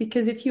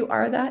 Because if you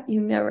are that, you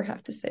never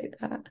have to say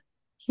that.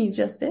 He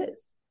just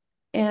is.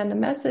 And the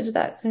message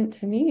that sent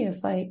to me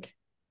is like,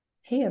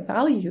 hey, I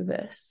value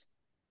this.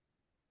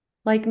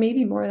 Like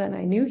maybe more than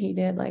I knew he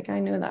did. Like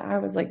I knew that I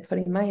was like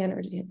putting my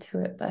energy into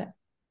it, but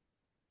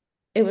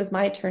it was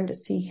my turn to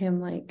see him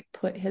like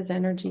put his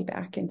energy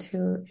back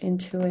into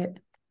it.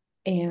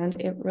 And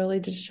it really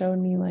just showed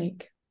me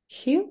like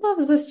he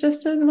loves this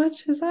just as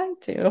much as I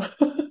do.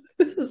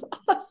 This is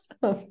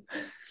awesome.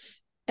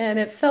 And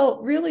it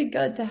felt really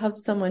good to have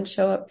someone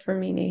show up for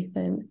me,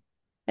 Nathan,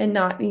 and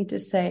not need to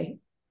say,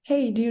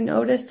 hey, do you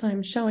notice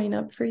I'm showing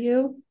up for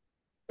you?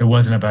 It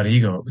wasn't about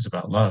ego, it was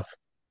about love.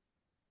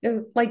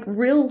 Like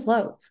real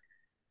love.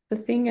 The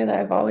thing that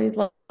I've always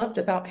loved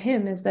about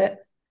him is that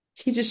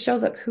he just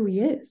shows up who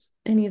he is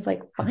and he's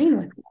like fine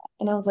with that.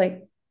 And I was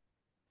like,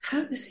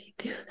 how does he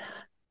do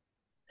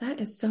that? that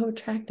is so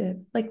attractive.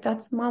 Like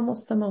that's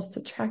almost the most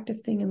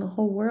attractive thing in the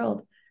whole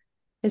world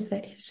is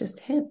that he's just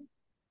him.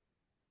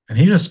 And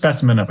he's a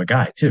specimen of a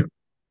guy too.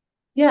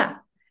 Yeah.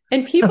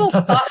 And people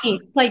taught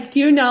me, like, do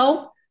you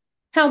know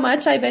how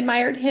much I've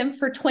admired him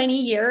for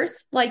 20 years?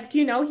 Like, do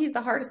you know he's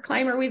the hardest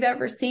climber we've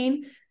ever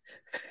seen?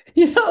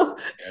 You know,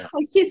 Yeah.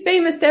 like he's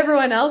famous to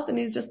everyone else. And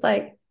he's just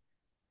like,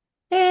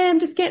 hey, I'm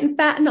just getting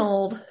fat and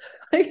old.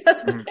 Like,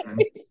 that's what Mhm.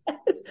 he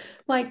says.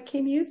 Like,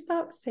 can you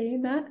stop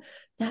saying that?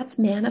 That's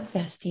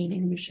manifesting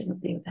and you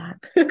shouldn't do that.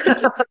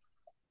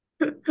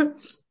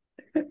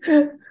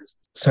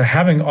 So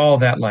having all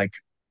that like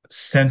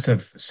sense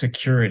of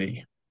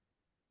security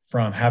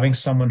from having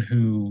someone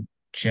who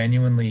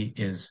genuinely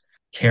is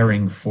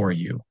caring for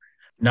you,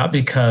 not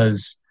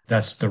because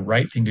that's the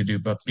right thing to do,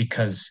 but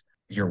because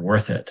you're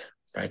worth it,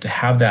 right? To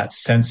have that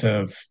sense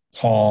of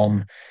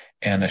calm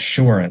and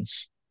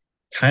assurance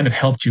kind of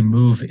helped you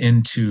move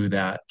into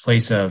that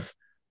place of,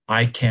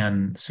 I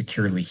can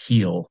securely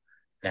heal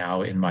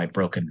now in my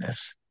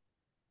brokenness.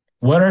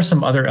 What are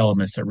some other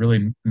elements that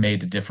really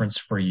made a difference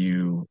for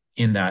you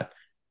in that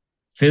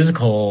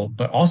physical,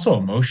 but also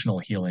emotional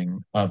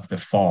healing of the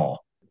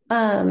fall?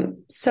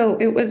 So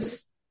it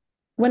was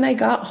when I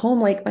got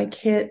home, like my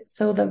kid,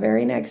 so the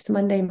very next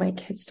Monday, my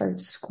kid started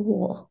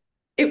school.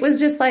 It was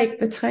just like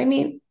the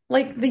timing,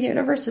 like the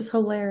universe is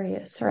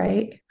hilarious,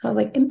 right? I was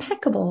like,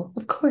 impeccable,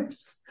 of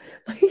course.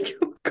 Like,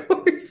 of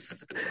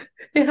course.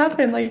 It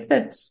happened like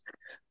this.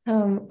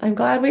 I'm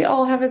glad we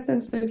all have a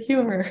sense of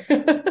humor.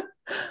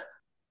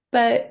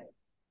 But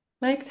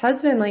my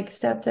ex-husband like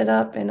stepped it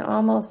up and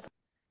almost,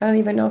 I don't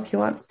even know if he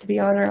wants to be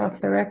on or off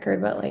the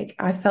record, but like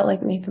I felt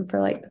like Nathan for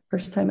like the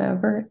first time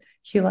ever.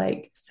 He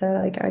like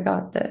said, like, I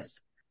got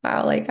this.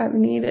 Wow, like I've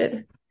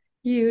needed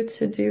you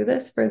to do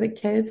this for the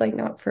kids, like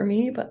not for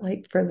me, but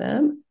like for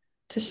them,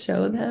 to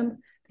show them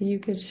that you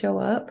could show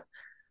up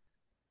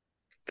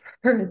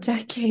for a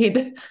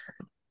decade.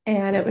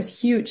 And it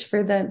was huge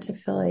for them to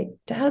feel like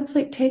dad's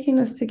like taking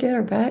us to get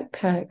our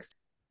backpacks.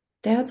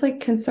 Dad's like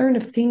concerned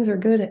if things are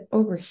good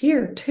over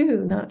here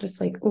too, not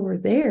just like over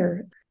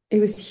there. It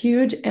was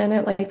huge and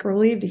it like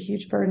relieved a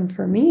huge burden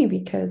for me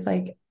because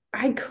like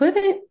I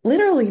couldn't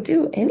literally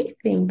do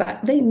anything,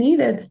 but they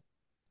needed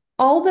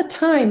all the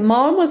time.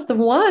 Mom was the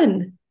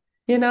one,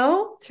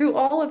 through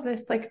all of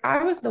this. Like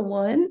I was the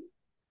one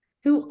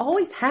who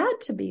always had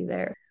to be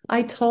there.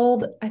 I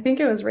think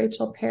it was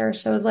Rachel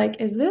Parrish. I was like,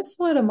 is this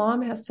what a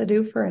mom has to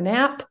do for a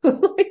nap?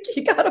 Like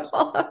you gotta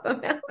fall off a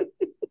mountain.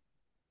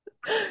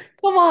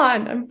 Come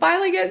on, I'm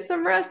finally getting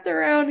some rest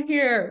around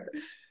here.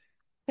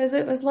 Because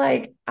it was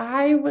like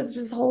I was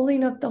just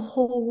holding up the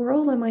whole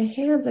world in my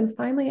hands, and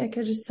finally I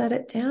could just set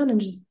it down and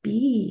just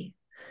be.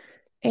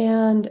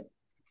 And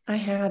I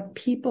had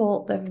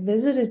people that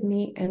visited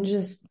me and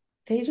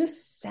they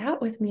just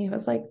sat with me. It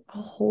was like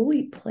a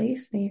holy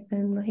place,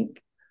 Nathan.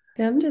 Like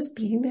them just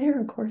being there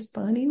and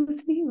corresponding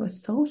with me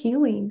was so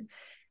healing.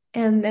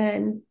 And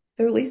then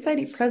the release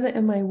ID present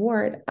in my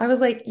ward, I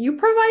was like, you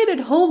provided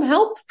home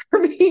help for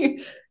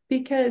me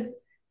because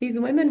these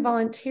women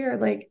volunteered.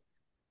 Like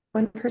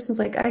one person's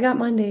like, I got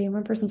Monday, and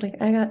one person's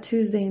like, I got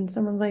Tuesday, and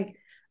someone's like,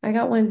 I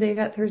got Wednesday, I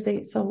got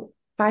Thursday. So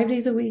 5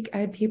 days a week, I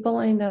had people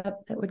lined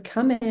up that would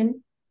come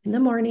in the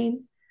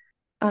morning.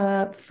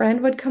 A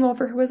friend would come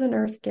over who was a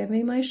nurse, give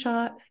me my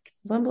shot because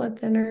I was on blood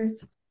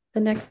thinners. The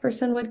next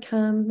person would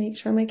come, make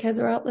sure my kids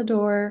were out the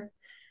door,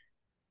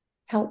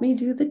 help me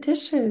do the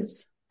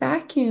dishes,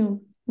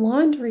 vacuum,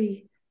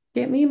 laundry,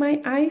 get me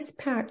my ice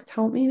packs,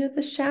 help me to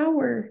the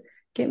shower,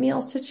 get me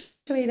all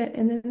situated.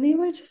 And then they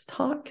would just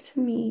talk to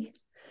me.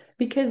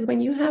 Because when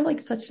you have like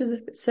such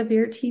a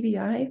severe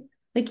TBI,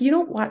 like you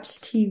don't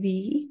watch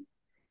TV,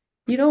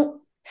 you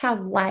don't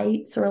have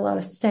lights or a lot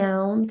of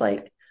sounds.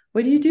 Like,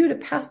 what do you do to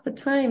pass the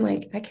time?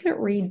 Like, I couldn't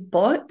read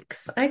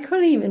books, I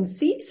couldn't even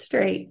see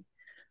straight.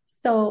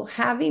 So,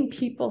 having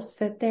people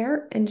sit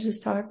there and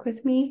just talk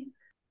with me,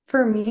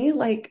 for me,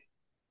 like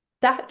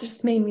that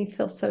just made me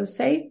feel so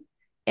safe.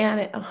 And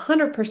it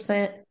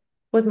 100%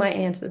 was my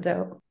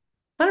antidote.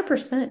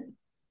 100%.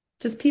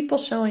 Just people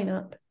showing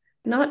up,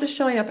 not just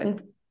showing up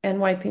and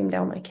wiping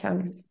down my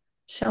counters,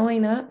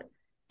 showing up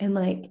and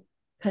like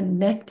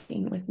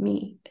connecting with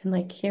me and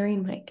like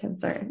hearing my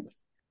concerns.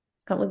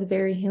 That was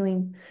very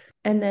healing.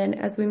 And then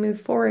as we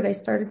moved forward, I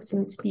started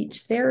some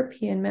speech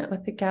therapy and met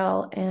with a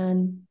gal.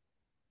 And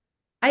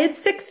I had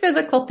 6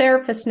 physical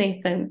therapists,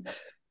 Nathan.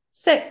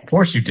 Of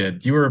course 6. you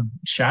did. You were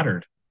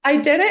shattered. I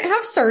didn't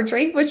have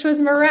surgery, which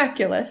was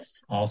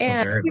miraculous. Also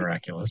And very the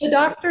miraculous.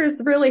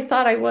 doctors really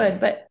thought I would,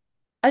 but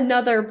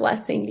another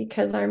blessing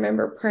because I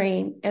remember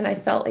praying and I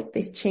felt like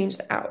they changed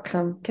the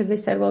outcome because they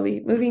said, we'll be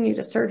moving you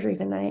to surgery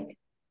tonight.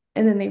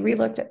 And then they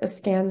relooked at the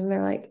scans and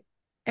they're like,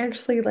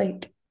 actually,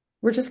 like,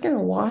 we're just going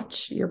to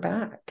watch your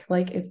back.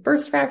 Like, it's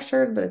burst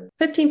fractured, but it's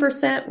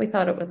 15%. We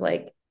thought it was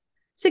like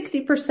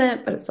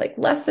 60%, but it's like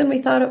less than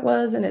we thought it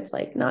was. And it's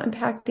like not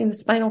impacting the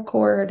spinal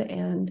cord.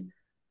 And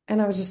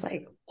I was just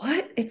like,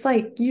 what? It's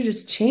like you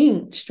just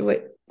changed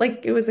what,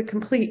 like it was a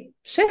complete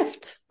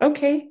shift.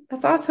 Okay,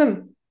 that's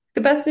awesome.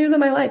 The best news of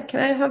my life.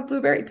 Can I have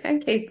blueberry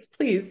pancakes,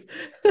 please?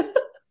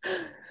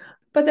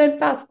 But then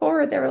fast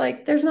forward, they were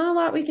like, there's not a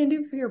lot we can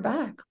do for your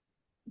back.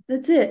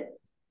 That's it.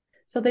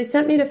 So they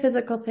sent me to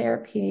physical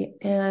therapy.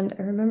 And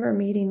I remember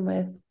meeting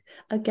with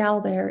a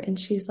gal there, and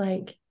she's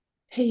like,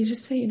 hey,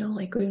 just so you know,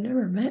 like, we've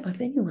never met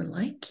with anyone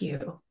like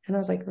you. And I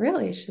was like,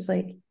 really? She's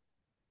like,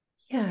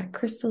 yeah,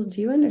 Crystal, do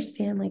you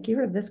understand? Like, you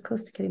were this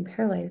close to getting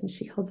paralyzed. And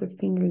she holds her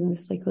fingers in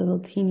this like little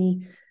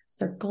teeny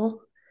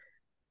circle.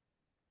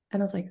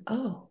 And I was like,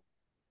 oh.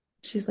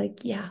 She's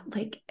like, yeah,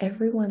 like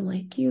everyone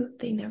like you,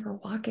 they never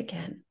walk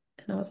again.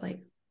 And I was like,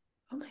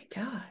 oh my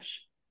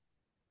gosh,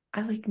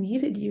 I like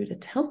needed you to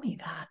tell me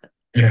that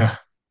Yeah.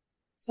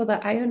 so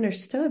that I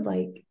understood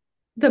like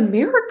the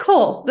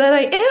miracle that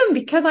I am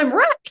because I'm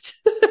wrecked.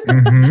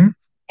 Hmm.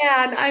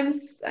 And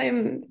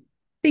I'm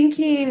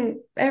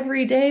thinking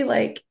every day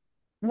like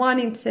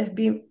wanting to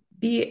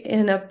be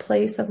in a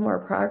place of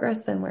more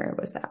progress than where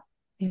I was at,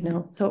 you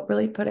know. So it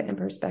really put it in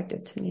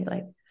perspective to me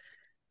like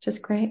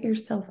just grant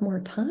yourself more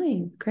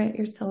time, grant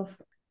yourself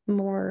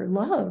more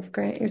love,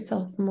 grant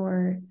yourself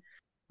more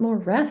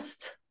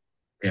rest.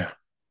 Yeah.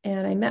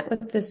 And I met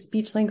with this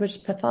speech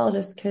language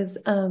pathologist because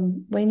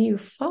when you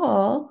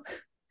fall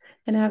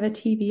and have a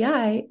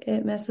TBI,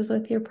 it messes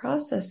with your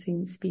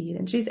processing speed.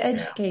 And she's Yeah.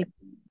 educated.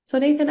 So,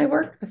 Nathan, I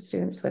work with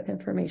students with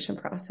information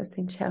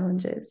processing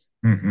challenges.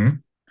 Hmm.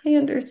 I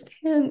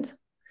understand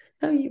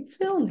how you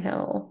feel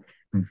now.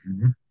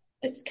 Hmm.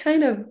 It's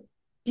kind of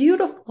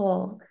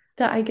beautiful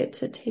that I get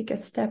to take a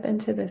step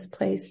into this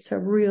place to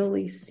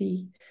really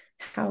see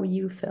how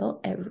you feel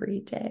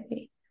every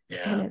day.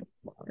 And Yeah. it's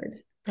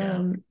hard.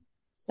 Yeah.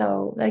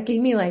 So that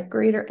gave me like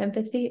greater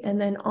empathy. And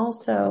then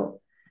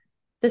also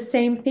the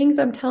same things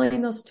I'm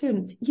telling those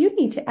students, you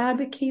need to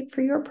advocate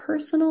for your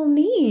personal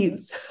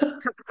needs.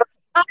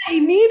 I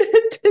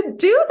needed to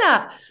do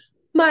that.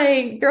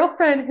 My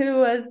girlfriend, who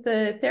was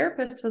the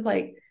therapist, was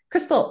like,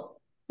 Crystal,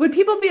 would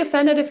people be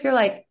offended if you're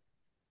like,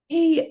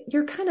 hey,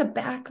 you're kind of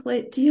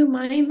backlit. Do you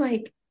mind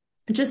like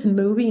just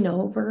moving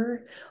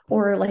over?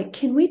 Or like,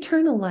 can we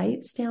turn the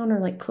lights down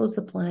or like close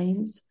the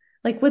blinds?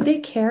 Like, would they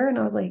care? And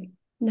I was like,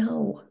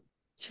 no.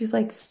 She's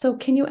like, so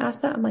can you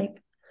ask that? I'm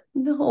like,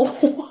 no.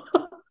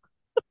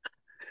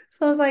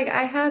 So I was like,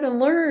 I had to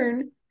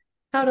learn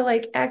how to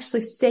like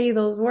actually say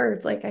those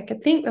words. Like I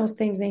could think those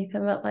things,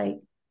 Nathan, but like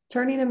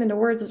turning them into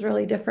words is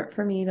really different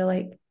for me to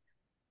like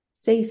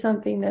say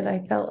something that I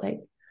felt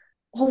like,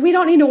 well, we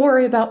don't need to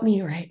worry about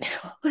me right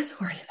now. Let's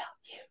worry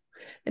about you.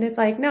 And it's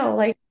like, no,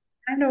 like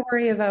time to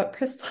worry about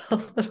Crystal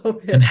a little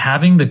And bit.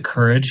 having the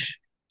courage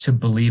to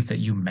believe that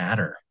you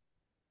matter,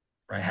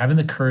 right? Having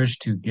the courage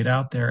to get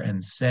out there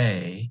and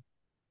say,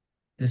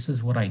 this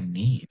is what I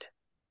need.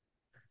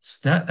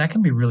 So that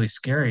can be really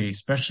scary,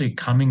 especially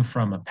coming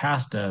from a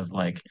past of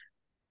like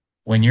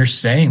when you're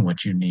saying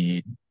what you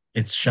need,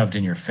 it's shoved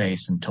in your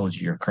face and told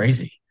you you're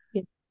crazy.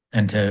 Yeah.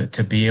 And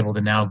to be able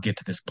to now get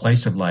to this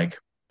place of like,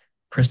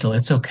 Crystal,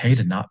 it's okay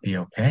to not be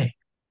okay.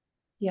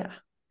 Yeah.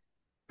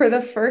 For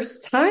the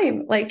first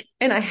time, like,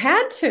 and I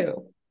had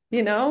to,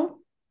 you know,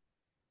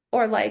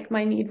 or like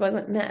my need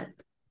wasn't met.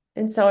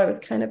 And so I was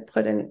kind of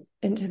put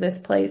into this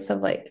place of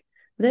like,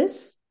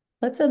 this,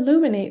 let's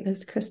illuminate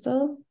this,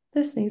 Crystal.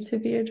 This needs to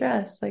be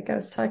addressed. Like I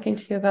was talking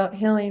to you about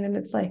healing, and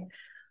it's like,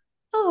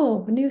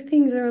 oh, new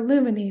things are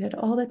illuminated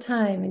all the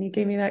time. And you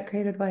gave me that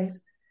great advice.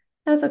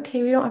 That's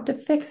okay. We don't have to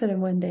fix it in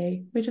one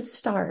day. We just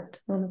start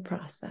on the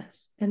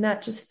process. And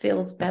that just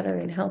feels better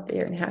and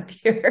healthier and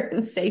happier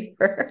and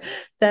safer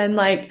than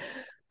like,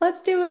 let's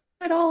do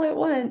it all at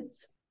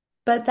once.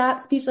 But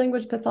that speech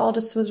language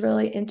pathologist was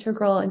really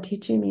integral in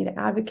teaching me to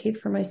advocate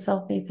for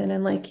myself, Nathan.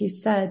 And like you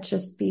said,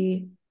 just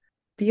be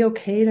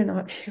okay to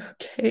not be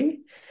okay.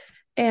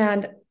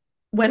 And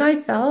when I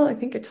fell, I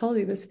think I told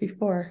you this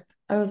before,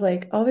 I was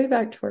like, I'll be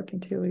back to work in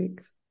 2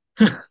 weeks.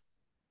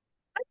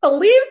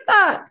 Believe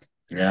that.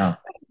 Yeah.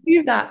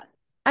 Believe that.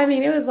 I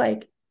mean, it was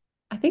like,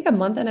 I think a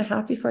month and a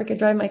half before I could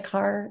drive my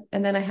car.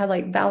 And then I had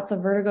like bouts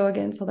of vertigo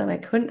again. So then I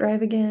couldn't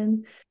drive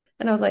again.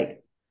 And I was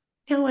like,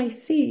 now I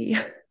see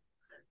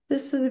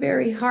this is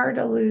very hard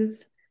to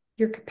lose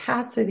your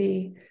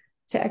capacity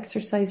to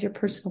exercise your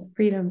personal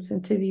freedoms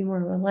and to be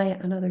more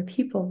reliant on other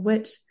people,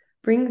 which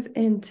brings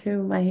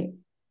into my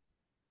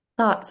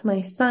thoughts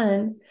my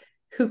son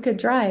who could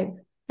drive.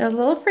 I was a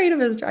little afraid of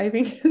his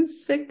driving at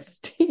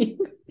 16.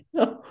 You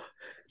know,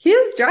 he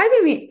is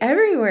driving me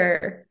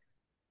everywhere.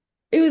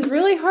 It was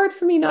really hard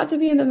for me not to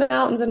be in the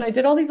mountains. And I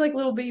did all these like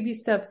little baby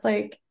steps.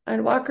 Like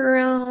I'd walk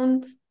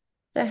around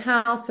the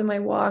house in my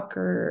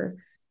walker.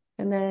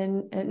 And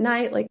then at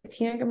night, like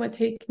Tiangam would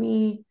take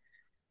me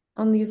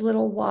on these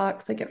little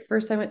walks. Like at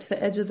first I went to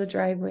the edge of the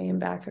driveway and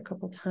back a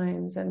couple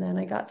times. And then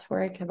I got to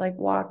where I could like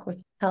walk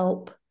with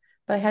help.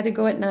 But I had to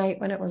go at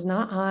night when it was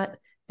not hot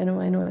and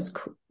when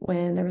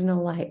there was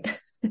no light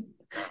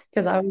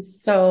because I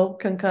was so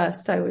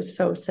concussed. I was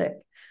so sick.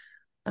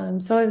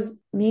 So I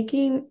was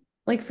making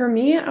like for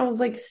me, I was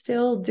like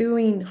still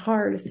doing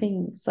hard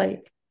things.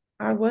 Like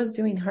I was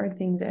doing hard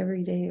things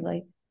every day.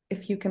 Like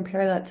if you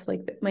compare that to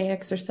like my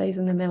exercise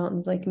in the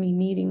mountains, like me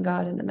meeting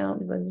God in the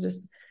mountains, I was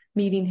just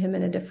meeting him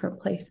in a different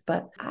place.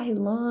 But I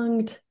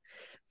longed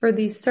for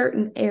these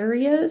certain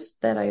areas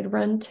that I'd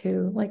run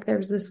to. Like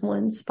there's this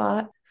one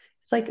spot,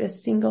 it's like a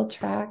single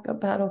track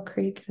of Battle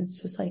Creek, and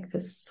it's just like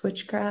this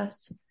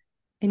switchgrass.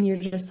 And you're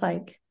just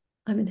like,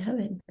 I'm in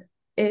heaven.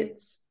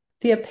 It's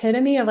the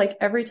epitome of like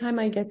every time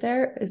I get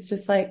there, it's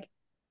just like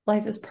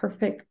life is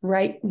perfect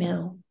right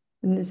now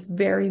in this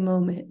very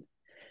moment.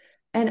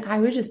 And I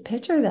would just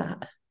picture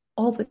that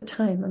all the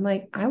time. I'm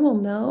like, I will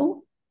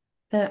know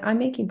that I'm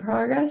making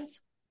progress.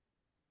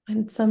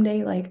 And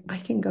someday, like, I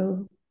can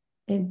go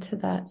into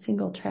that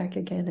single track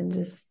again and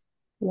just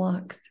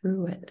walk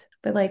through it.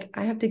 But like,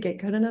 I have to get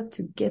good enough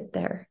to get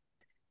there.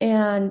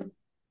 And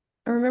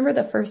I remember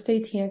the first day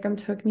Tiancum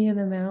took me in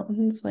the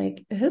mountains.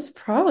 Like, it was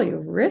probably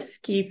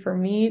risky for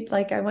me.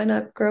 Like, I went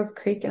up Grove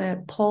Creek and I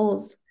had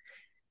poles,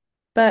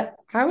 but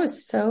I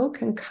was so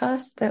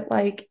concussed that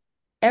like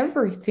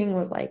everything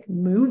was like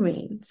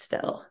moving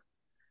still.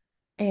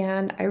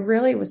 And I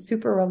really was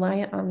super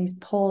reliant on these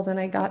poles. And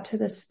I got to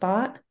this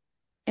spot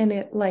and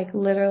it like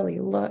literally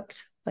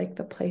looked like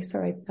the place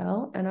where I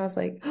fell. And I was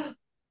like,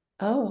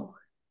 oh,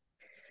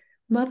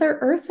 Mother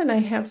Earth and I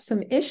have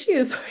some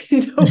issues we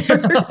need to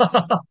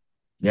work.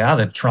 Yeah,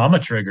 the trauma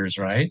triggers,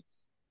 right?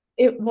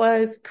 It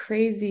was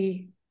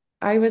crazy.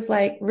 I was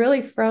like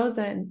really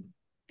frozen.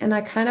 And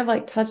I kind of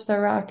like touched the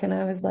rock and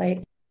I was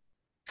like,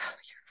 oh,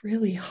 you're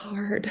really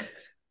hard.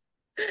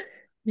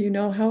 You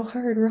know how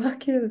hard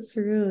rock is. It's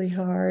really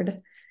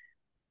hard.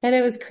 And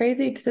it was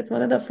crazy because it's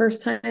one of the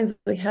first times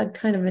we had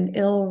kind of an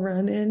ill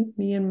run in,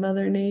 me and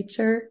Mother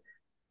Nature.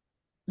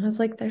 I was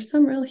like, there's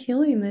some real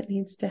healing that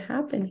needs to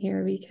happen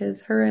here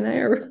because her and I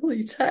are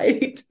really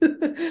tight.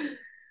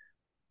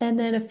 And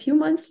then a few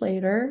months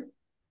later,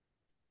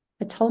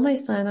 I told my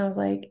son, I was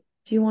like,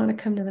 do you want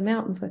to come to the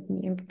mountains with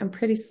me? I'm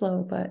pretty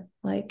slow, but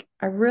like,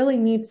 I really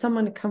need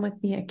someone to come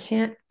with me. I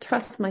can't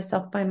trust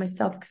myself by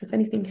myself because if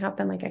anything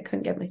happened, like I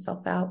couldn't get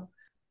myself out.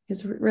 He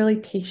was really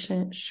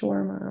patient.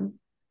 Sure, mom.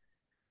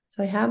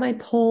 So I had my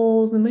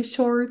poles and my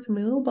shorts and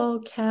my little ball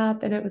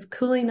cap, and it was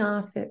cooling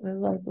off. It was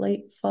like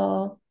late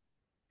fall.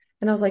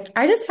 And I was like,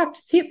 I just have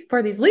to see it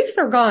before these leaves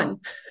are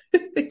gone.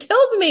 It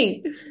kills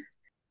me.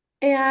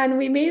 And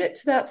we made it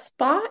to that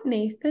spot,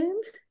 Nathan.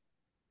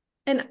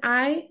 And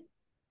I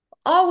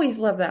always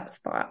love that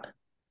spot.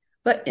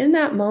 But in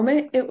that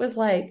moment, it was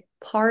like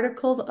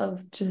particles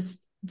of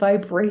just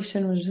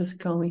vibration was just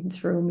going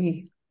through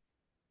me.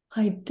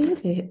 I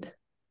did it.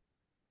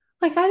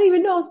 Like, I didn't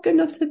even know I was good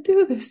enough to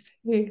do this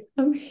thing.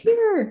 I'm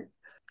here.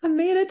 I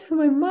made it to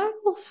my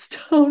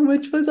milestone,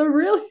 which was a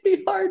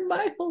really hard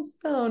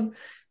milestone.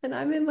 And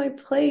I'm in my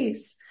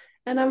place.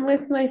 And I'm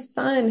with my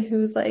son,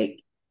 who's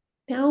like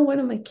now one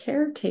of my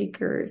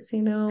caretakers,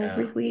 Yeah.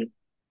 really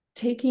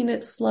taking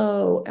it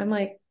slow. I'm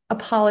like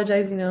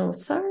apologizing,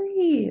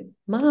 sorry,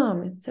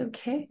 mom, it's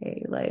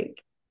okay.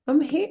 Like,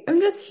 I'm here.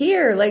 I'm just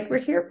here. Like, we're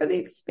here for the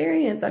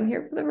experience. I'm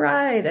here for the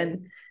ride.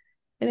 And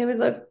it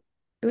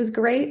was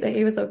great that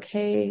he was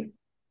okay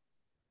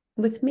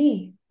with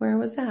me where I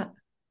was at.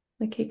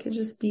 Like he could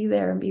just be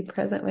there and be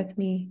present with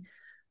me.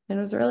 And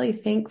I was really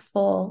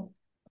thankful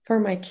for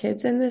my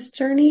kids in this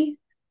journey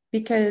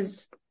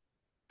because,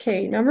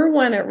 okay, number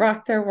one, it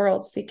rocked their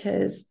worlds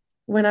because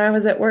when I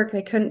was at work,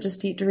 they couldn't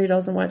just eat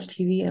Doritos and watch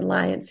TV and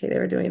lie and say they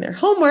were doing their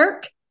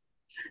homework.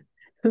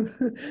 But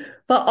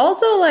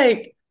also,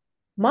 like,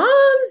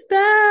 mom's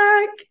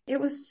back. It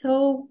was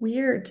so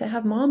weird to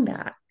have mom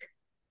back.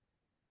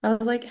 I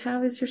was like,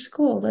 how is your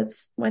school?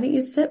 Why don't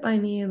you sit by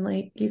me and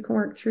like you can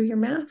work through your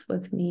math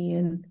with me?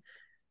 And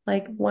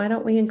like, why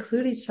don't we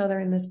include each other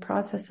in this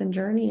process and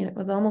journey? And it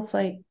was almost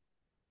like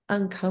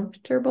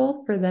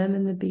uncomfortable for them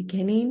in the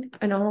beginning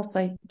and almost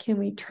like, can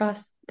we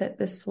trust that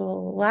this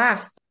will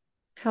last?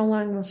 How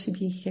long will she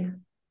be here?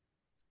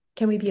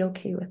 Can we be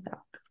okay with that?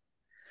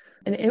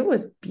 And it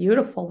was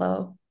beautiful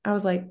though. I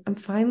was like, I'm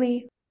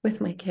finally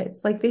with my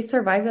kids. Like they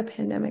survived the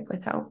pandemic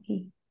without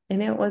me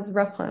and it was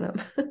rough on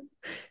them.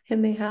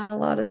 And they had a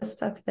lot of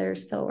stuff they're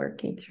still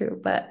working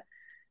through. But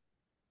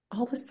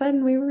all of a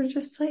sudden we were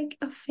just like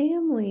a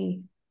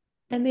family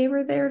and they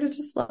were there to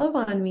just love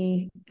on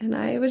me. And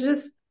I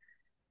was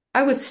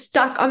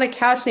stuck on the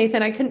couch,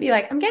 Nathan. I couldn't be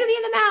like, I'm going to be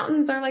in the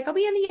mountains or like, I'll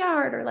be in the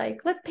yard or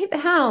like, let's paint the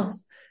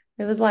house.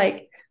 It was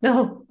like,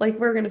 no, like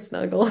we're going to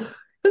snuggle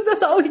because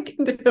that's all we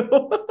can do.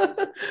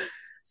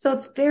 So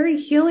it's very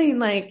healing.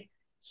 Like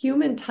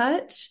human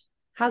touch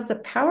has the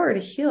power to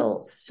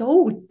heal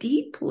so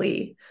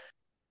deeply.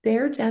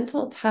 Their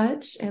gentle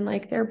touch and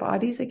like their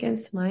bodies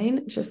against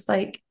mine, just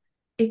like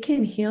it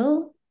can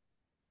heal.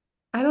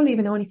 I don't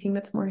even know anything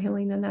that's more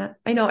healing than that.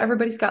 I know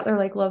everybody's got their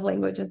like love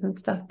languages and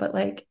stuff, but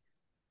like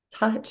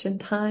touch and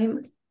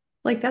time,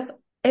 like that's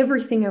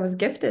everything I was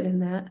gifted in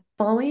that.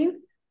 Falling,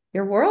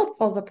 your world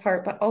falls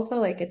apart, but also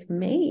like it's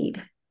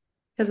made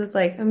because it's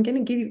like, I'm going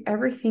to give you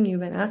everything you've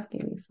been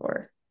asking me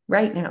for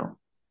right now.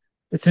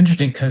 It's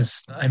interesting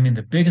because I mean,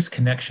 the biggest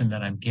connection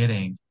that I'm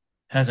getting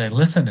as I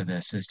listen to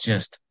this is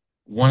just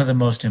one of the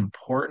most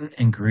important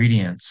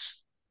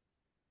ingredients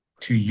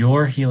to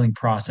your healing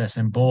process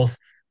in both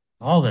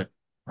all the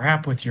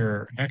crap with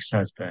your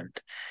ex-husband.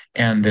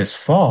 And this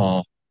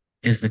fall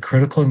is the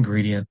critical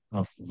ingredient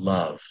of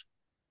love.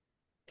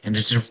 And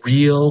it's a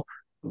real,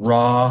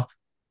 raw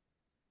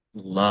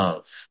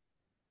love,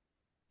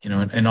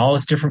 in all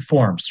its different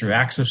forms, through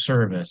acts of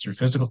service, through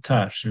physical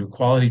touch, through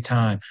quality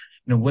time,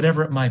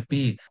 whatever it might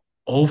be.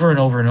 Over and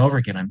over and over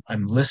again,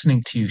 I'm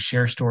listening to you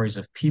share stories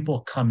of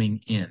people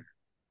coming in,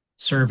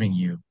 serving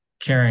you,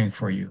 caring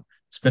for you,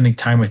 spending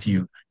time with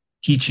you,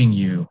 teaching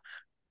you,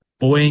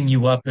 buoying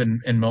you up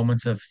in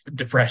moments of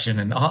depression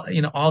and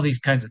all these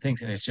kinds of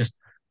things. And it's just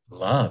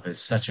love is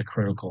such a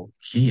critical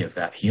key of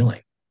that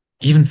healing,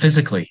 even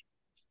physically.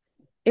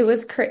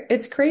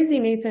 It's crazy,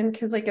 Nathan,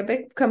 because like a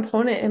big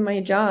component in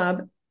my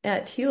job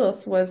at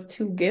Telos was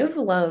to give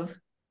love.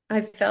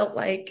 I felt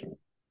like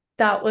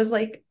that was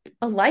like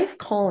a life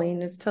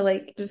calling, is to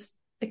like just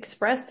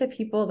express to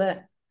people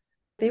that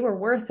they were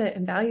worth it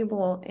and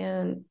valuable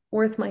and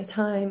worth my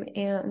time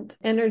and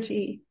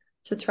energy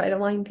to try to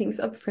line things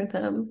up for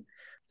them.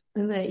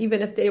 And that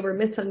even if they were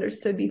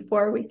misunderstood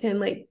before, we can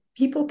like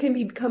people can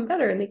become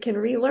better and they can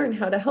relearn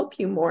how to help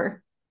you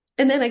more.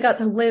 And then I got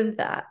to live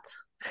that.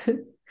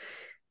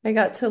 I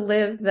got to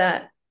live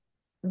that,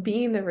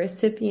 being the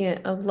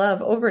recipient of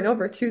love over and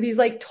over through these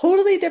like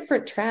totally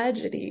different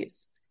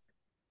tragedies.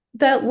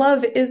 That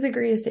love is the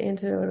greatest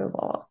antidote of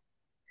all.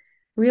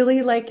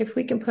 Really, like if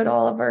we can put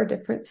all of our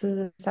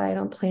differences aside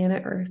on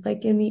planet Earth,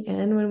 like in the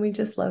end, when we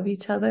just love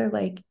each other,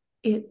 like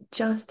it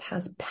just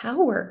has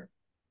power.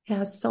 It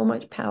has so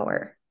much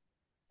power.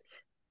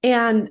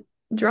 And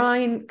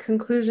drawing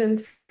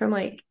conclusions from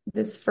like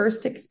this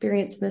first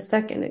experience and the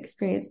second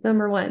experience,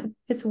 number one,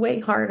 it's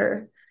way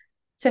harder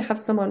to have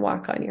someone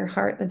walk on your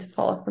heart than to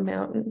fall off a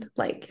mountain.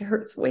 Like it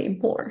hurts way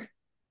more.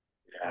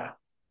 Yeah.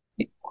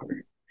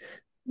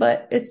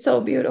 But it's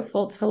so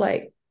beautiful to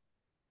like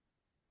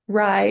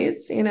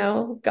rise,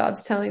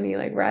 God's telling me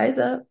like rise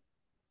up,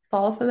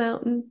 fall off a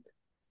mountain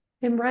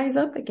and rise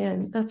up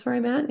again. That's where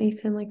I'm at,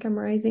 Nathan. Like I'm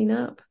rising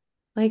up.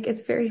 Like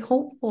it's very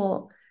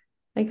hopeful.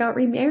 I got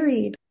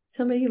remarried.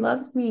 Somebody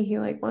loves me. He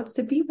like wants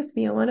to be with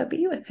me. I want to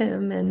be with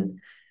him. And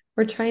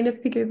we're trying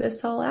to figure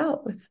this all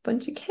out with a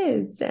bunch of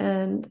kids.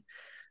 And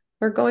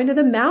we're going to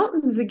the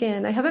mountains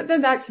again. I haven't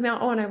been back to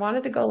Mount Owen. I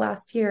wanted to go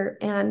last year.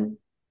 And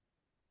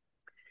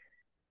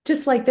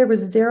just like there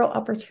was zero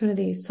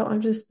opportunities. So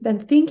I've just been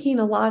thinking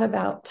a lot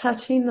about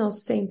touching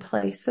those same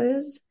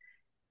places.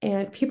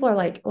 And people are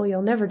like, "Oh,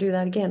 you'll never do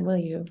that again, will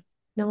you?"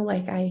 No,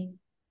 like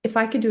if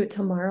I could do it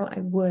tomorrow, I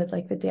would,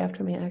 like the day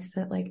after my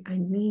accident. Like I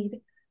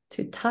need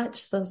to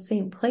touch those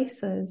same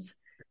places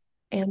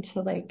and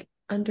to like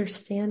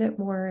understand it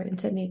more and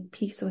to make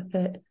peace with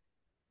it.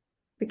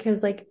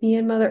 Because like me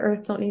and Mother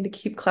Earth don't need to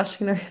keep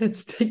clashing our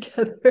heads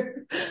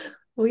together.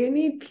 We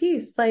need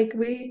peace.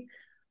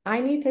 I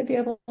need to be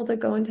able to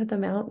go into the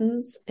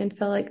mountains and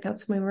feel like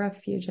that's my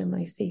refuge and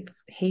my safe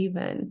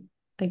haven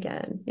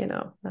again,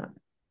 not.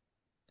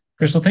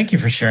 Crystal, thank you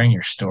for sharing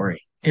your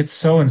story. It's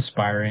so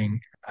inspiring.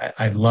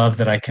 I love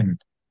that I can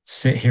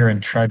sit here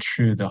and trudge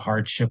through the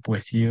hardship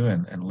with you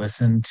and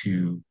listen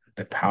to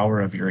the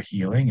power of your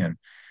healing. And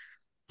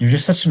you're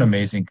just such an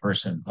amazing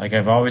person. Like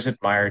I've always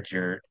admired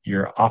your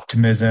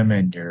optimism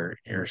and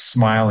your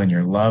smile and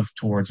your love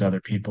towards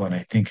other people. And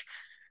I think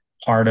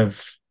part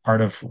of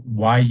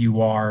why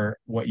you are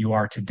what you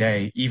are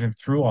today, even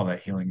through all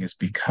that healing, is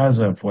because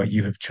of what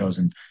you have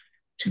chosen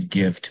to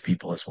give to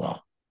people as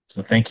well.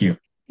 So thank you.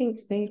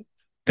 Thanks, Nate.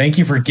 Thank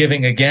you for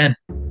giving again.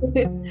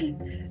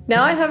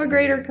 Now I have a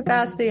greater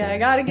capacity. I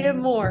got to give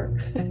more.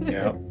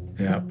 Yeah.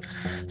 Yeah.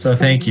 So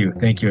thank you.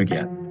 Thank you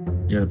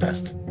again. You're the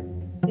best.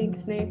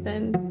 Thanks,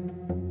 Nathan.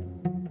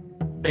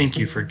 Thank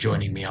you for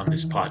joining me on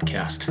this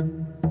podcast.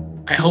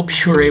 I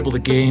hope you were able to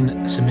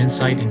gain some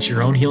insight into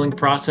your own healing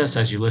process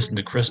as you listen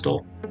to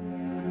Crystal,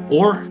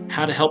 or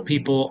how to help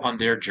people on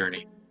their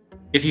journey.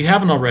 If you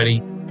haven't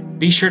already,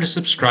 be sure to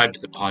subscribe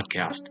to the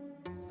podcast.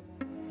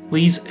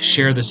 Please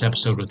share this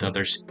episode with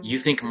others you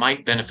think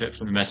might benefit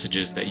from the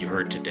messages that you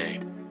heard today.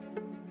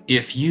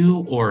 If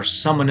you or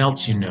someone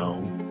else you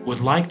know would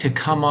like to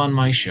come on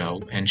my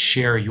show and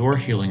share your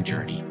healing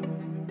journey,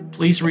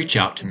 please reach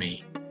out to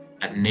me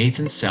at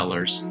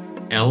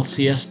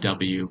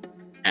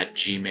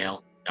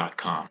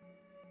nathansellerslcsw@gmail.com.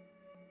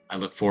 I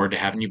look forward to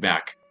having you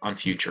back on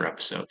future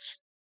episodes.